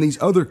marriage and these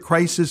other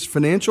crisis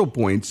financial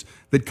points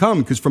that come.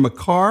 Because from a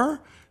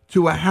car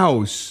to a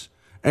house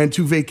and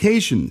to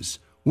vacations,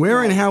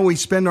 where and how we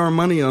spend our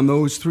money on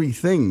those three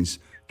things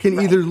can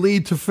either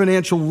lead to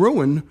financial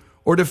ruin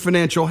or to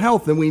financial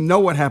health. And we know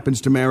what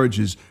happens to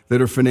marriages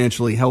that are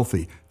financially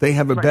healthy. They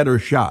have a better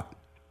shot.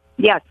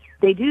 Yes,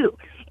 they do.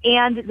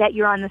 And that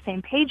you're on the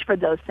same page for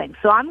those things.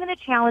 So I'm going to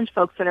challenge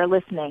folks that are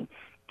listening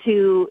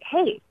to,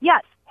 hey,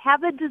 yes,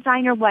 have a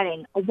designer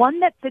wedding, one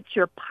that fits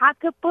your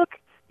pocketbook,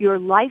 your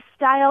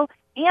lifestyle,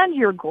 and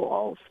your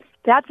goals.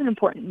 That's an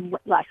important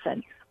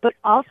lesson. But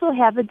also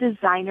have a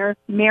designer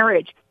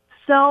marriage.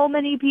 So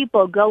many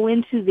people go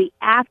into the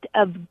act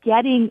of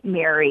getting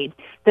married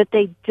that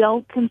they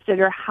don't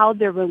consider how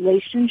their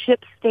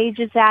relationship stage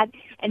is at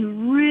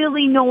and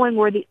really knowing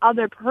where the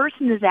other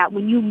person is at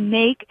when you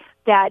make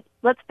that,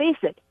 let's face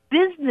it,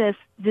 business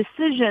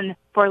decision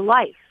for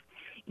life.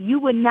 You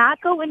would not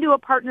go into a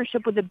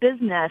partnership with a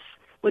business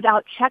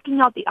without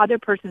checking out the other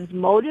person's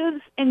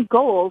motives and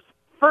goals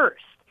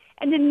first,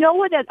 and to know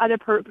where that other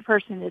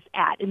person is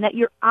at and that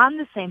you're on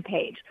the same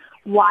page.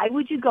 Why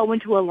would you go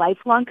into a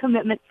lifelong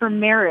commitment for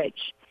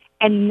marriage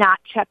and not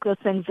check those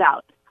things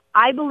out?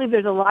 I believe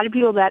there's a lot of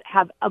people that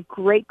have a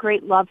great,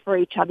 great love for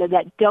each other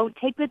that don't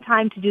take the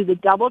time to do the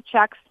double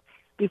checks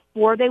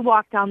before they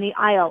walk down the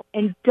aisle.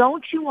 And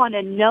don't you want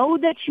to know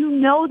that you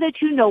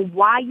know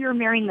why you're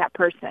marrying that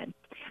person?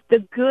 The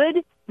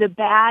good, the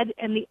bad,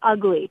 and the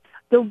ugly.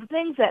 The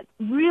things that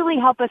really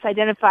help us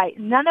identify,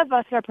 none of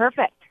us are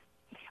perfect.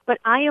 But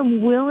I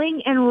am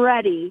willing and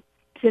ready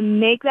to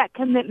make that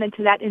commitment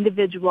to that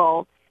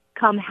individual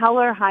come hell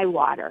or high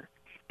water,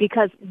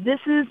 because this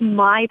is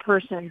my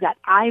person that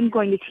I'm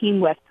going to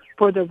team with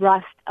for the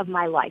rest of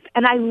my life.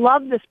 And I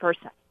love this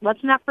person.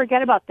 Let's not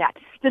forget about that.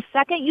 The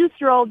second you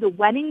throw the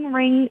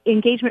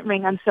engagement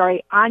ring,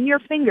 on your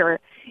finger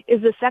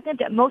is the second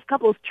that most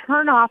couples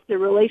turn off the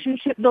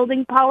relationship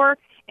building power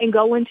and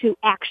go into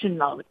action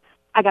mode.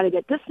 I got to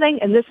get this thing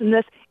and this and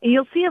this. And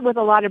you'll see it with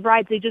a lot of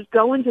brides. They just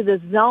go into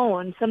the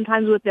zone,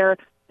 sometimes with their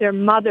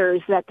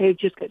mothers, that they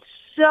just get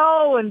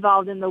so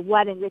involved in the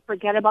wedding. They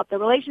forget about the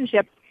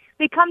relationship.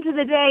 They come to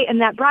the day and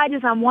that bride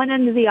is on one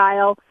end of the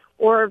aisle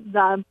or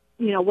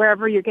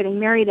wherever you're getting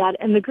married at,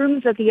 and the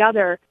groom's at the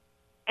other.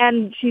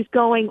 And she's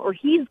going, or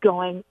he's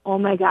going, oh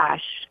my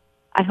gosh,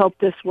 I hope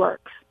this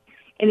works.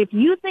 And if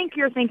you think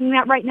you're thinking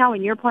that right now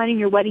and you're planning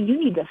your wedding, you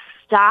need to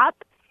stop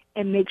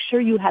and make sure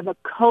you have a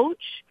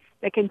coach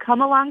that can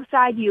come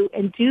alongside you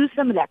and do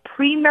some of that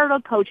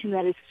premarital coaching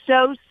that is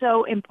so,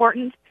 so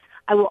important.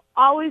 I will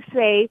always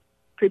say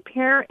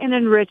Prepare and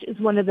Enrich is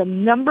one of the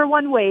number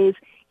one ways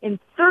in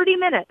 30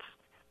 minutes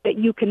that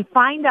you can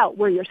find out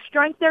where your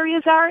strength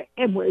areas are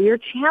and where your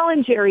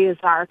challenge areas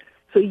are,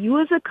 so you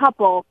as a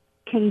couple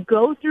can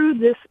go through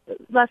this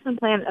lesson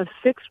plan of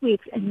 6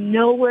 weeks and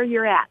know where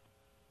you're at.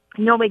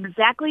 Know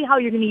exactly how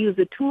you're going to use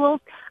the tools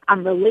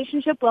on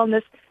relationship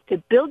wellness to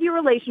build your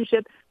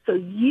relationship so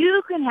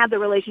you can have the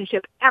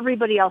relationship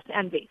everybody else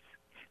envies,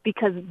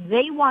 because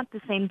they want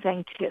the same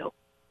thing too,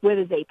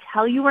 whether they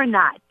tell you or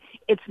not.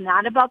 It's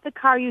not about the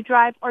car you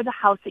drive or the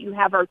house that you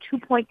have or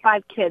 2.5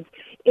 kids.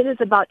 It is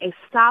about a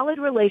solid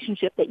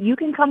relationship that you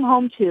can come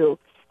home to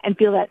and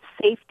feel that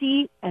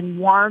safety and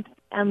warmth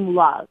and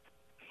love.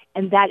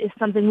 And that is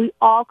something we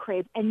all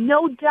crave. And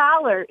no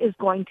dollar is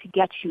going to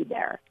get you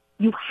there.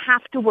 You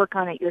have to work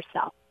on it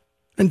yourself.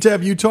 And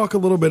Deb, you talk a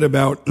little bit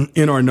about,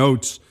 in our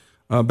notes,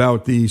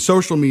 about the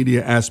social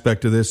media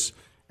aspect of this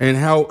and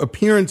how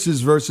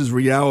appearances versus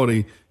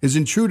reality is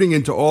intruding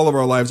into all of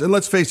our lives. And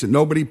let's face it,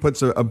 nobody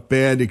puts a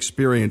bad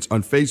experience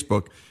on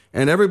Facebook,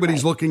 and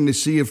everybody's looking to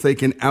see if they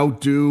can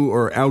outdo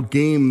or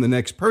outgame the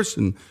next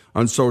person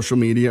on social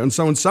media. And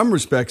so in some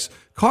respects,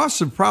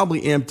 costs have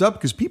probably amped up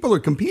because people are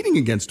competing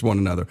against one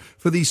another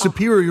for the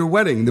superior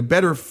wedding, the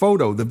better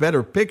photo, the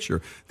better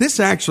picture. This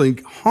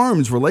actually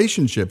harms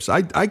relationships.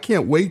 I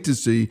can't wait to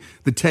see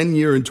the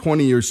 10-year and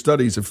 20-year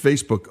studies of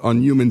Facebook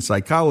on human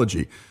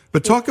psychology.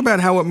 But talk about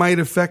how it might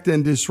affect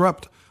and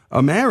disrupt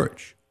a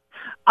marriage.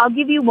 I'll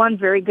give you one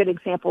very good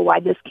example why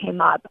this came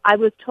up. I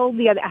was told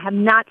I have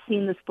not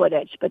seen this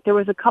footage, but there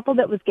was a couple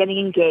that was getting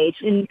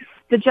engaged, and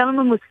the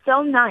gentleman was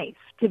so nice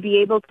to be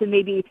able to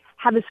maybe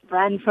have his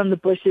friend from the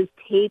bushes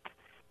take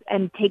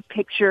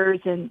pictures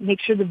and make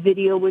sure the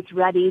video was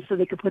ready so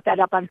they could put that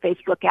up on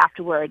Facebook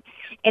afterward.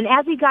 And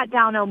as he got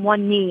down on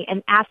one knee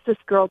and asked this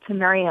girl to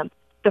marry him,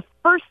 the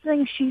first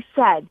thing she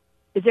said,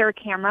 "Is there a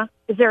camera?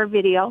 Is there a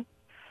video?"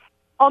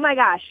 "Oh my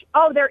gosh.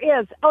 Oh, there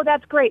is. Oh,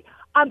 that's great.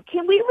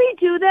 Can we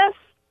redo this?"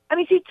 I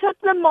mean, she took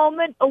the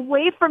moment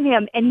away from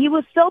him, and he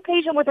was so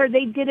patient with her.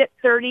 They did it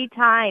 30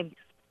 times.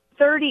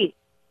 30.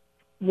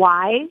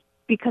 Why?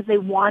 Because they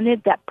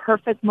wanted that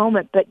perfect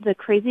moment. But the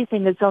crazy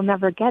thing is they'll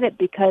never get it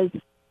because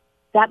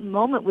that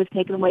moment was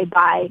taken away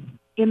by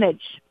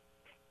image.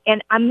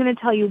 And I'm going to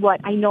tell you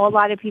what, I know a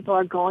lot of people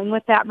are going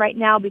with that right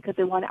now because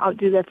they want to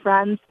outdo their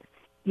friends.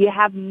 You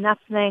have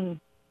nothing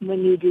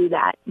when you do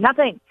that.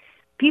 Nothing.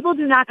 People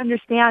do not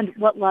understand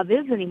what love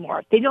is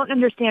anymore. They don't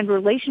understand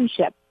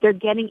relationship. They're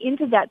getting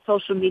into that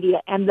social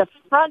media, and the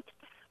front,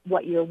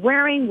 what you're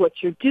wearing, what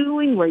you're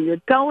doing, where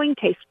you're going,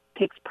 takes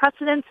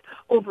precedence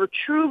over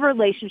true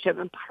relationship.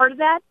 And part of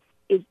that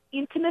is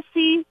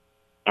intimacy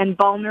and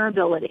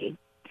vulnerability.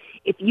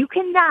 If you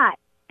cannot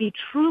be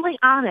truly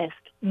honest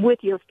with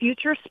your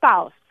future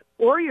spouse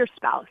or your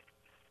spouse,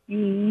 you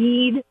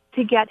need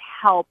to get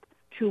help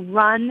to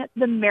run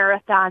the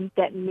marathon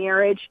that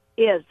marriage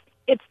is.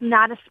 It's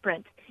not a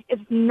sprint.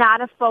 It's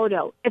not a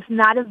photo. It's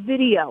not a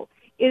video.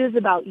 It is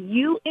about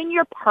you and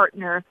your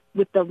partner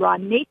with the raw,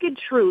 naked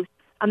truth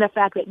on the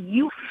fact that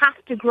you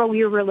have to grow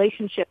your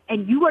relationship,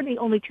 and you are the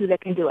only two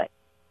that can do it.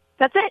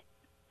 That's it.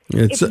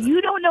 If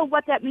you don't know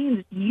what that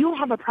means, you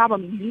have a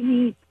problem. You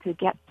need to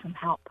get some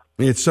help.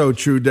 It's so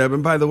true, Deb.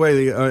 And by the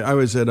way, I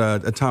was at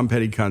a Tom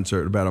Petty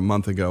concert about a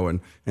month ago,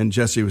 and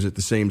Jesse was at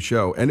the same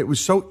show. And it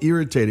was so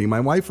irritating. My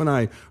wife and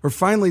I are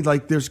finally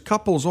like, there's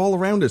couples all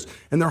around us,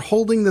 and they're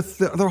holding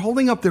they're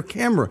holding up their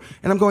camera.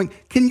 And I'm going,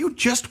 can you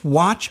just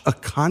watch a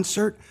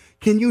concert?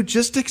 Can you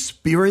just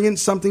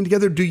experience something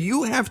together? Do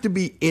you have to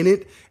be in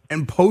it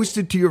and post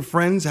it to your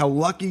friends how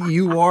lucky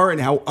you are and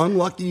how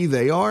unlucky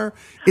they are?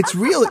 It's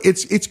real.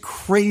 It's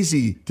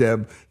crazy,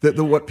 Deb, that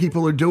what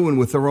people are doing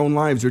with their own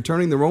lives. They're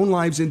turning their own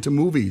lives into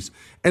movies.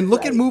 And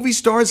look at movie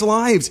stars'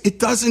 lives. It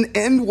doesn't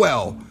end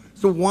well.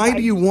 So why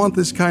do you want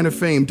this kind of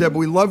fame? Deb,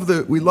 we love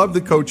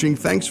the coaching.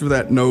 Thanks for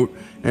that note.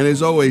 And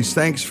as always,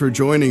 thanks for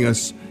joining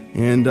us.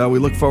 And we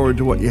look forward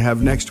to what you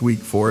have next week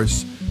for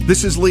us.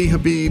 This is Lee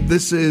Habib.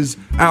 This is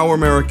Our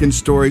American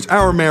Stories,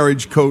 our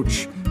marriage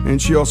coach.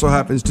 And she also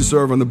happens to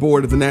serve on the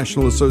board of the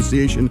National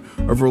Association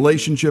of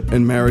Relationship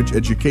and Marriage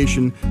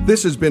Education.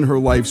 This has been her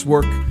life's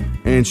work,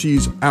 and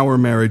she's our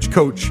marriage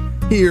coach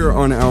here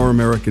on Our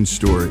American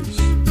Stories.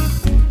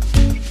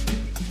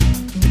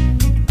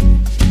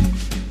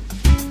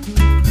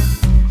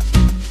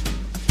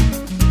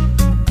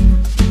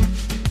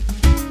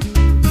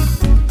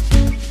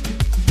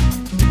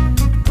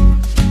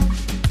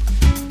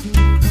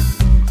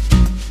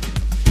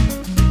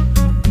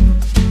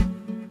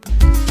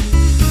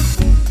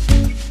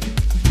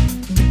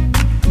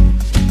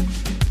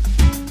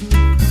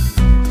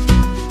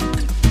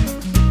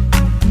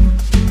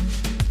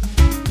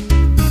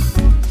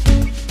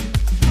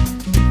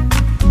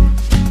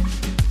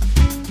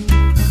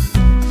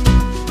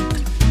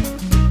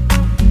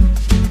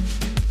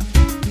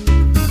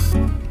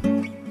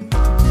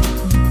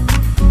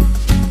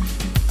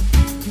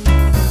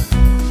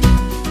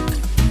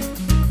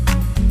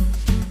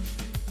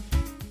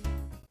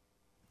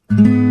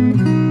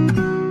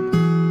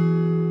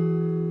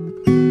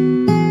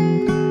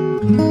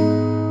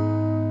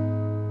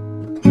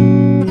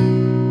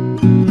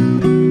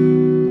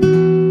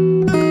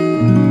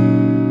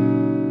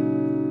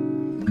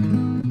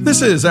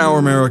 This is Our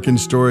American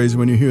Stories.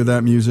 When you hear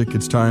that music,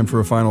 it's time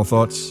for a final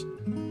thoughts.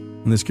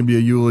 And this can be a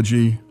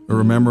eulogy, a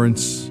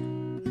remembrance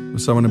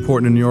of someone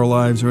important in your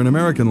lives or in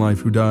American life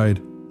who died.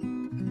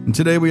 And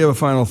today we have a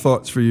final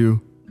thoughts for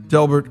you.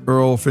 Delbert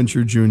Earl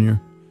Fincher Jr.,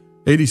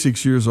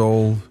 86 years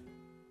old,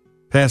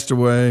 passed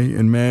away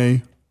in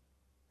May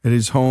at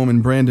his home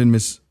in Brandon,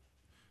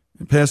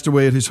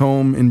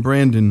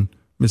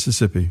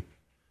 Mississippi.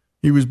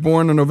 He was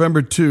born on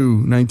November 2,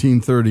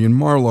 1930 in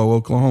Marlow,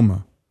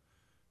 Oklahoma.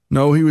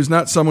 No, he was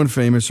not someone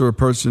famous or a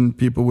person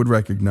people would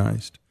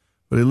recognize,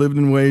 but he lived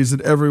in ways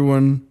that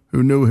everyone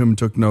who knew him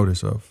took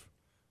notice of.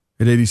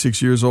 At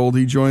 86 years old,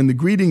 he joined the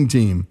greeting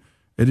team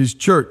at his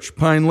church,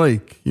 Pine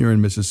Lake, here in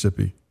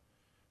Mississippi,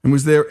 and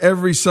was there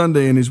every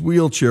Sunday in his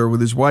wheelchair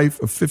with his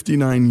wife of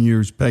 59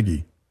 years,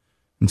 Peggy.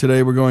 And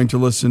today we're going to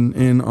listen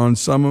in on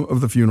some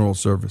of the funeral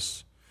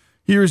service.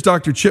 Here is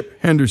Dr. Chip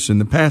Henderson,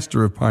 the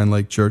pastor of Pine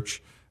Lake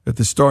Church, at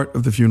the start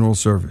of the funeral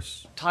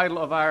service. The title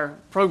of our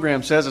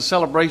program says A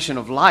Celebration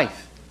of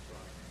Life.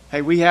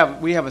 Hey, we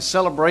have a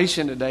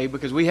celebration today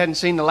because we hadn't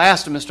seen the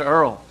last of Mr.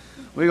 Earl.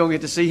 We're going to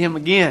get to see him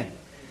again.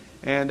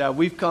 And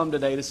we've come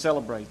today to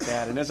celebrate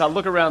that. And as I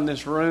look around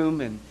this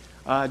room, and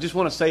I just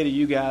want to say to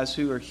you guys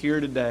who are here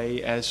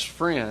today as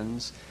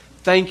friends,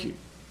 thank you.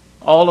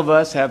 All of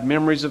us have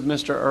memories of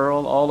Mr.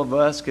 Earl. All of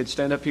us could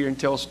stand up here and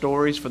tell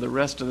stories for the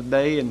rest of the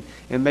day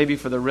and maybe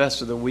for the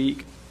rest of the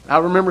week. I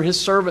remember his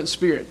servant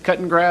spirit,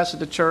 cutting grass at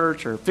the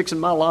church or fixing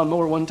my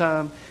lawnmower one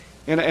time.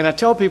 And I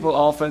tell people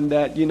often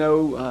that,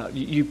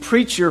 you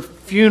preach your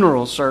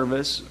funeral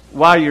service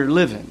while you're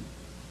living.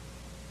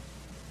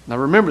 Now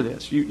remember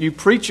this, you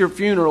preach your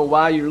funeral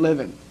while you're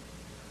living.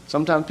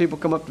 Sometimes people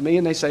come up to me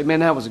and they say, man,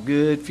 that was a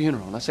good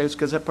funeral. And I say, it's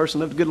because that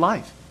person lived a good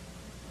life.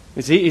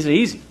 It's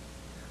easy.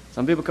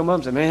 Some people come up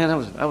and say, man,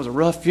 that was a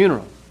rough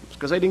funeral. It's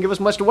because they didn't give us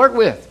much to work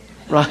with,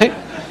 right?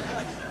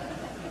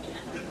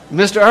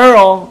 Mr.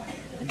 Earl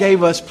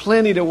gave us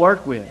plenty to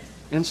work with.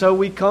 And so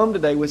we come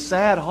today with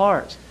sad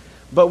hearts.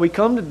 But we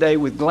come today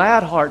with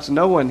glad hearts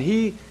knowing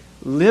he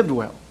lived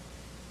well.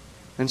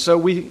 And so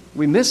we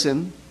miss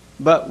him,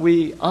 but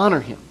we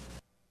honor him.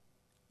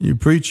 You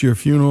preach your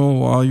funeral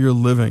while you're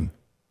living.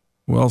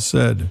 Well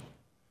said.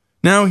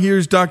 Now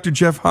here's Dr.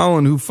 Jeff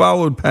Holland, who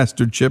followed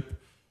Pastor Chip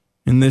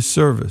in this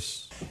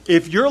service.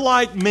 If you're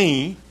like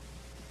me,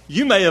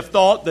 you may have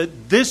thought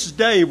that this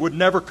day would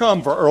never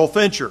come for Earl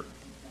Fincher.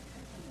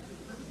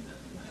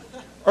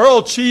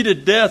 Earl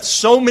cheated death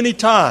so many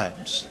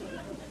times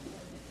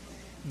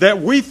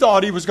that we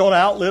thought he was going to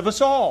outlive us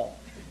all.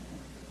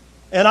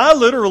 And I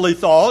literally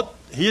thought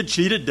he had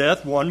cheated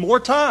death one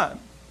more time.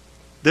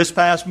 This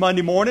past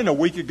Monday morning, a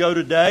week ago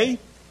today,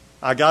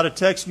 I got a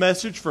text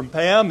message from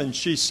Pam, and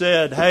she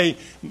said, hey,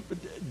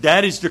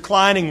 Daddy's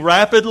declining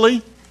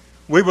rapidly.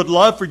 We would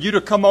love for you to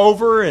come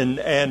over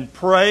and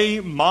pray.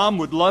 Mom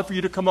would love for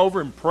you to come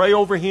over and pray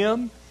over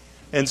him.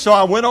 And so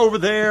I went over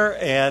there,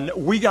 and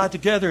we got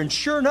together, and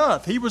sure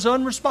enough, he was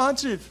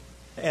unresponsive.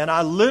 And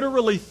I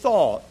literally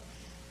thought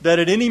that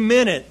at any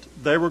minute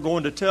they were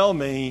going to tell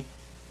me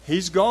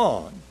he's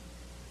gone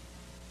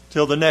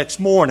till the next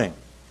morning.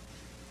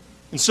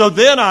 And so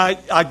then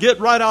I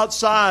get right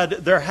outside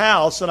their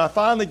house, and I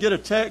finally get a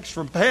text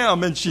from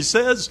Pam, and she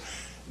says,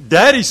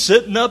 Daddy's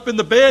sitting up in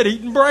the bed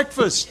eating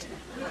breakfast.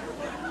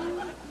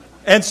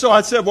 And so I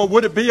said, well,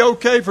 would it be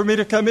okay for me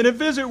to come in and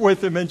visit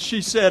with him? And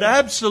she said,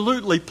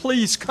 absolutely,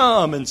 please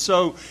come. And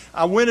so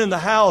I went in the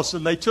house,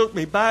 and they took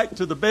me back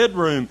to the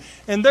bedroom.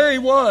 And there he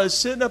was,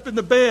 sitting up in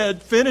the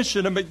bed,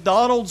 finishing a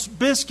McDonald's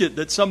biscuit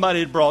that somebody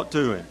had brought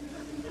to him.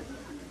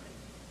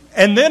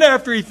 And then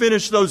after he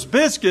finished those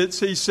biscuits,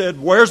 he said,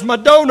 where's my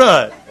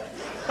donut?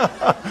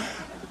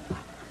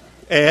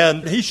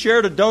 And he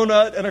shared a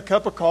donut and a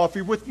cup of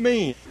coffee with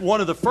me.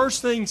 One of the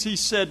first things he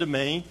said to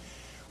me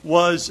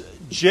was,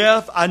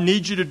 Jeff, I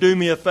need you to do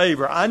me a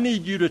favor. I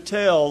need you to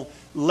tell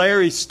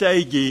Larry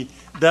Stagey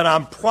that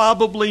I'm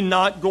probably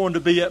not going to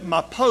be at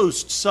my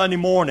post Sunday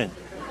morning.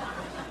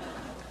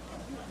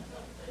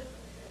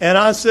 And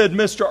I said,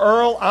 Mr.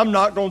 Earl, I'm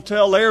not going to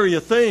tell Larry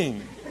a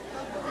thing.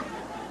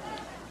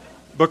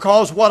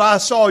 Because what I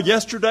saw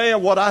yesterday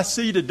and what I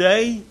see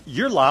today,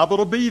 you're liable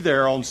to be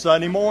there on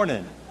Sunday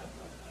morning.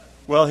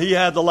 Well, he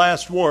had the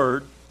last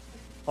word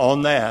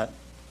on that,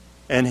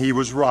 and he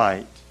was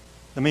right.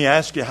 Let me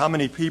ask you, how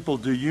many people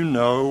do you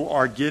know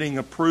are getting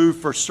approved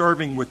for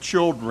serving with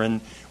children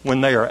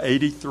when they are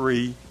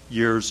 83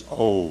 years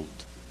old?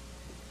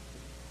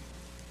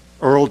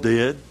 Earl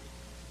did.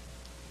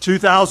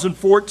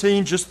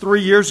 2014, just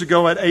 3 years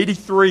ago at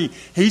 83,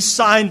 he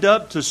signed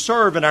up to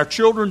serve in our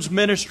children's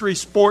ministry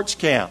sports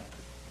camp.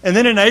 And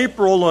then in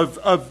April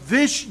of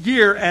this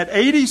year, at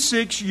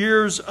 86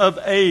 years of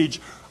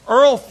age,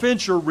 Earl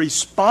Fincher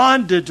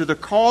responded to the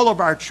call of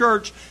our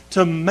church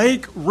to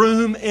make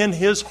room in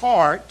his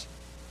heart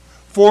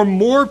for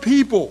more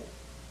people.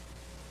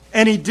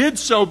 And he did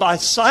so by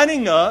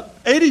signing up,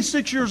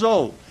 86 years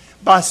old,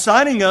 by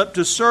signing up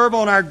to serve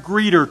on our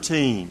greeter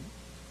team.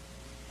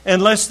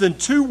 And less than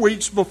 2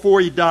 weeks before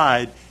he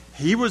died,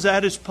 he was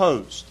at his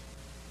post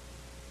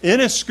in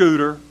his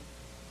scooter,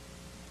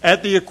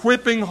 at the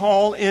equipping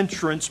hall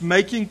entrance,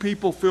 making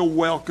people feel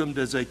welcomed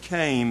as they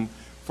came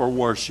for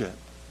worship.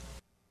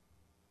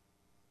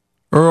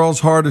 Earl's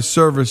heart of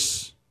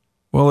service,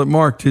 well, it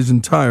marked his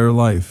entire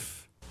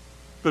life.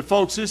 But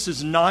folks, this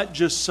is not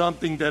just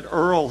something that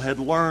Earl had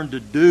learned to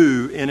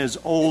do in his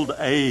old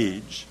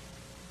age.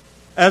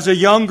 As a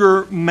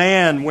younger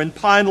man, when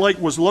Pine Lake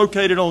was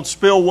located on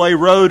Spillway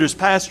Road, as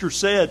Pastor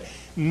said,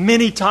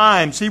 many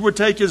times he would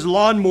take his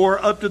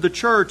lawnmower up to the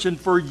church, and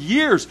for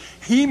years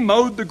he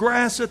mowed the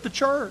grass at the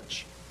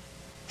church.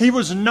 He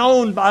was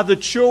known by the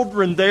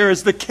children there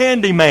as the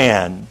Candy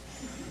Man,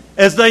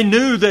 as they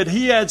knew that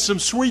he had some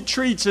sweet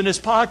treats in his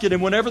pocket,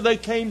 and whenever they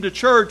came to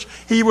church,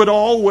 he would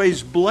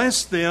always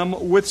bless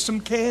them with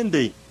some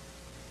candy.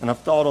 And I've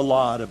thought a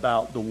lot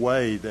about the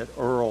way that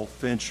Earl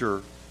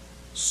Fincher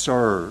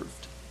served.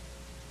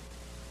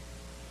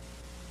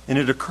 And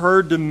it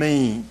occurred to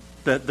me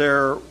that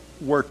there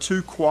were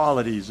two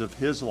qualities of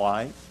his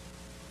life,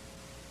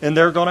 and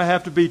there are going to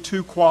have to be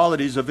two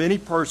qualities of any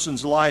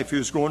person's life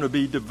who's going to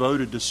be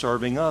devoted to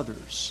serving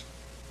others.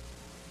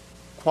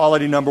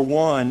 Quality number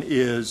one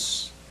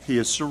is he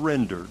is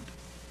surrendered.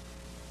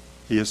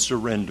 He is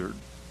surrendered.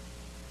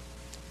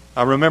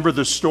 I remember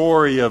the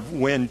story of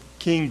when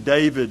King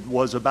David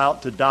was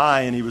about to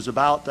die and he was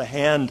about to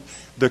hand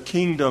the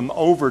kingdom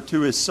over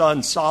to his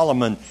son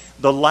Solomon.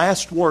 The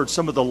last words,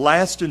 some of the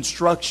last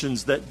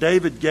instructions that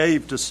David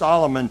gave to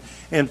Solomon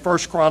in 1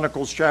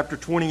 Chronicles chapter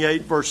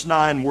 28, verse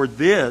 9 were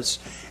this: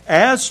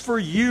 "As for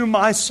you,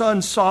 my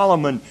son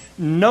Solomon,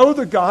 know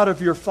the God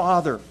of your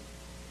father,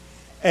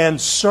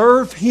 and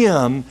serve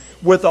him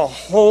with a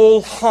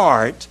whole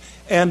heart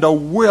and a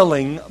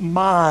willing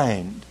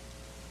mind."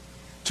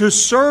 To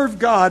serve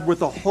God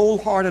with a whole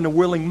heart and a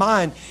willing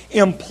mind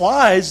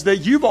implies that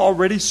you've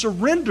already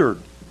surrendered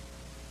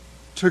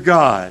to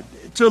God,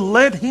 to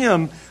let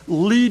Him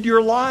lead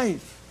your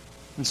life.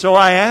 And so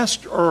I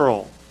asked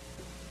Earl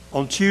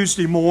on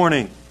Tuesday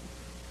morning,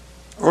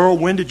 Earl,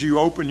 when did you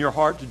open your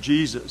heart to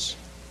Jesus?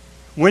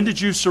 When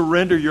did you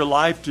surrender your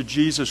life to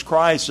Jesus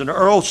Christ? And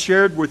Earl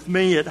shared with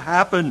me it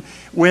happened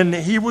when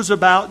he was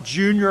about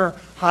junior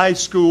high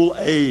school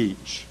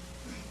age.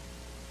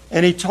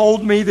 And he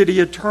told me that he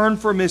had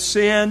turned from his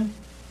sin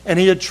and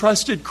he had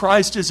trusted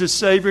Christ as his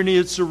Savior and he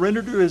had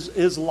surrendered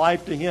his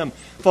life to Him.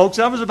 Folks,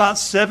 that was about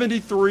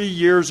 73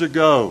 years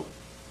ago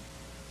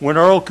when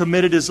Earl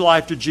committed his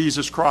life to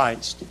Jesus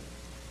Christ.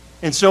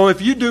 And so if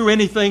you do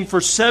anything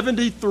for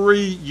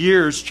 73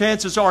 years,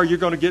 chances are you're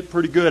going to get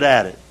pretty good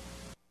at it.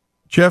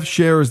 Jeff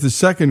shares the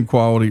second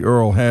quality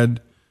Earl had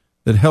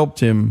that helped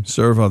him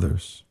serve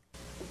others.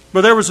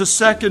 But there was a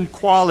second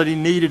quality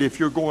needed if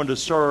you're going to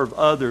serve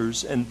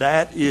others, and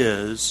that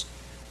is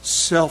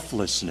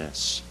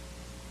selflessness.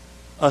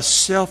 A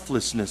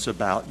selflessness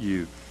about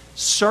you.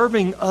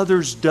 Serving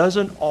others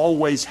doesn't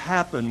always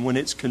happen when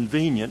it's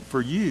convenient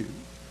for you.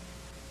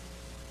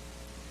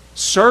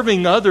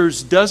 Serving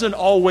others doesn't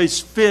always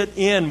fit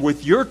in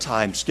with your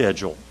time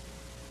schedule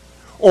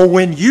or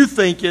when you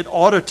think it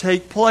ought to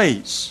take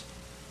place.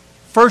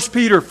 1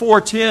 Peter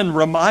 4:10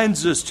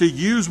 reminds us to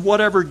use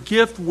whatever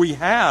gift we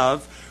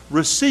have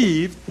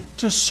received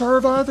to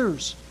serve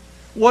others.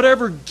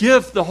 Whatever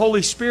gift the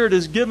Holy Spirit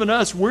has given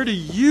us, we're to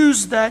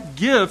use that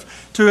gift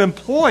to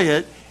employ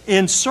it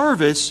in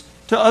service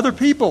to other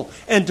people.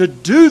 And to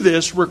do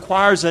this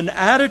requires an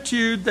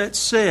attitude that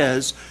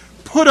says,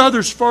 put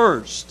others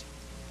first.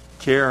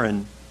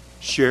 Karen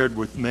shared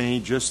with me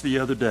just the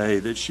other day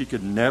that she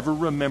could never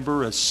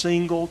remember a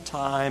single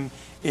time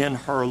in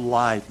her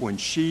life when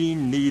she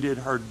needed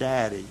her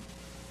daddy,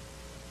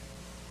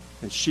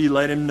 and she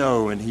let him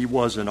know and he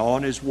wasn't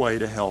on his way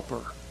to help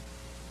her.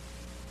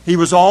 He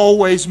was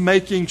always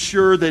making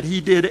sure that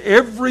he did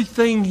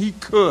everything he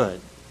could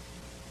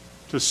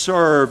to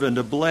serve and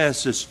to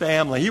bless his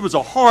family. He was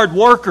a hard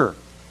worker.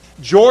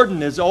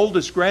 Jordan, his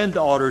oldest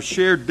granddaughter,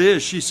 shared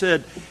this. She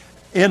said,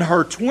 in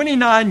her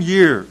 29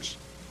 years,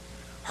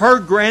 her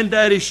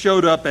granddaddy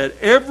showed up at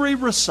every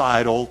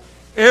recital,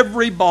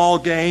 every ball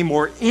game,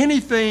 or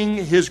anything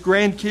his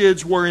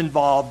grandkids were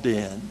involved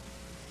in.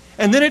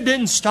 And then it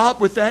didn't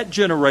stop with that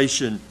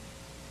generation.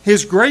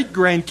 His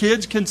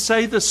great-grandkids can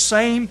say the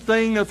same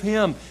thing of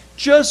him.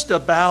 Just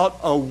about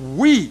a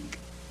week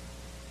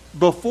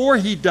before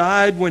he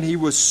died, when he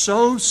was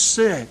so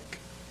sick,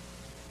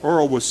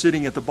 Earl was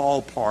sitting at the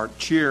ballpark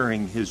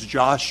cheering his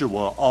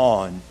Joshua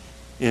on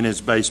in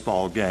his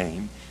baseball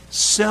game.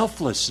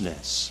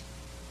 Selflessness.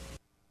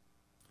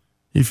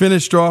 He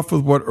finished off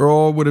with what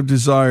Earl would have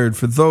desired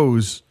for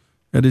those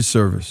at his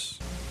service.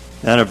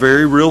 In a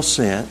very real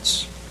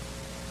sense,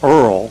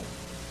 Earl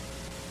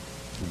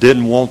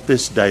didn't want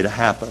this day to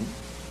happen.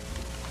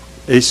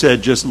 He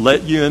said, just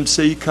let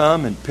UMC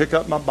come and pick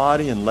up my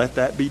body and let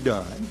that be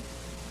done.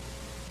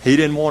 He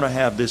didn't want to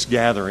have this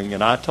gathering,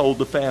 and I told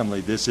the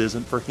family, this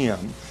isn't for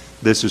him,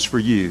 this is for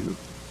you.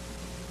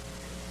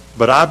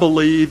 But I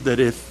believe that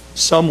if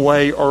some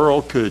way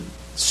Earl could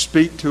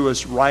speak to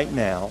us right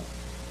now,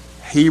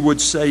 he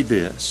would say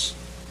this: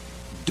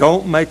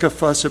 don't make a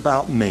fuss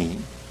about me.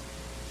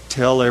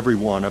 Tell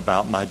everyone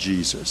about my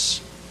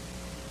Jesus.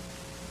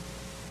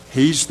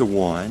 He's the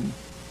one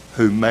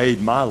who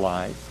made my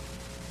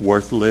life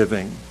worth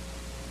living.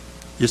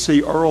 You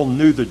see, Earl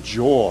knew the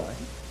joy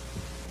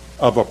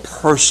of a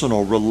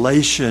personal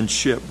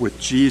relationship with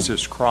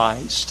Jesus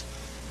Christ.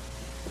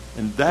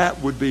 And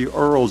that would be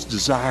Earl's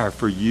desire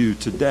for you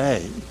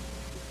today.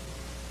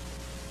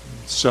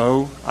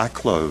 So I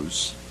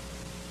close.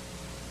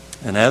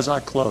 And as I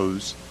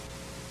close,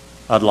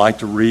 I'd like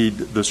to read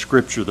the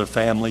scripture the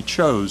family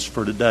chose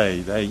for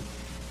today. They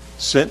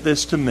sent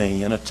this to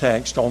me in a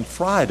text on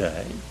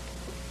Friday.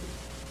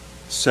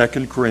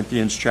 2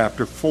 Corinthians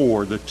chapter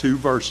 4, the two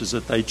verses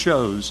that they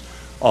chose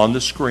on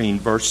the screen,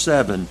 verse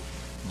 7.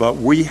 But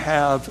we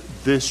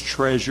have this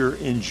treasure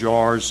in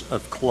jars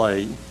of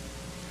clay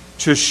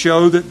to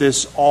show that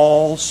this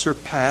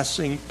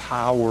all-surpassing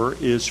power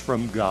is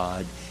from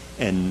God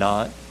and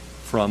not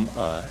from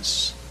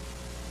us.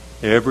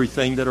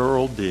 Everything that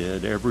Earl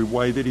did, every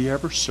way that he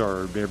ever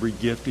served, every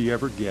gift he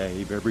ever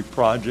gave, every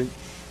project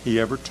he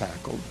ever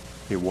tackled,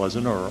 it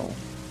wasn't Earl.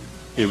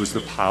 It was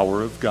the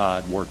power of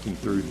God working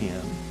through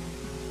him.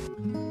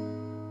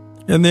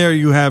 And there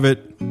you have it.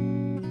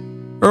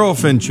 Earl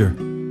Fincher.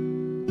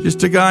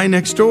 Just a guy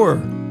next door.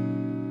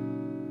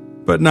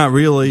 But not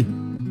really.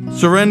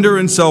 Surrender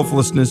and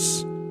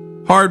selflessness.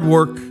 Hard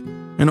work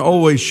and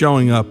always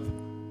showing up.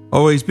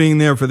 Always being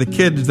there for the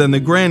kids, then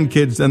the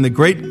grandkids, then the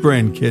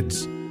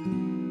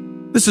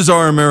great-grandkids. This is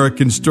Our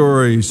American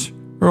Stories,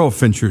 Earl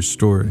Fincher's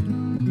story.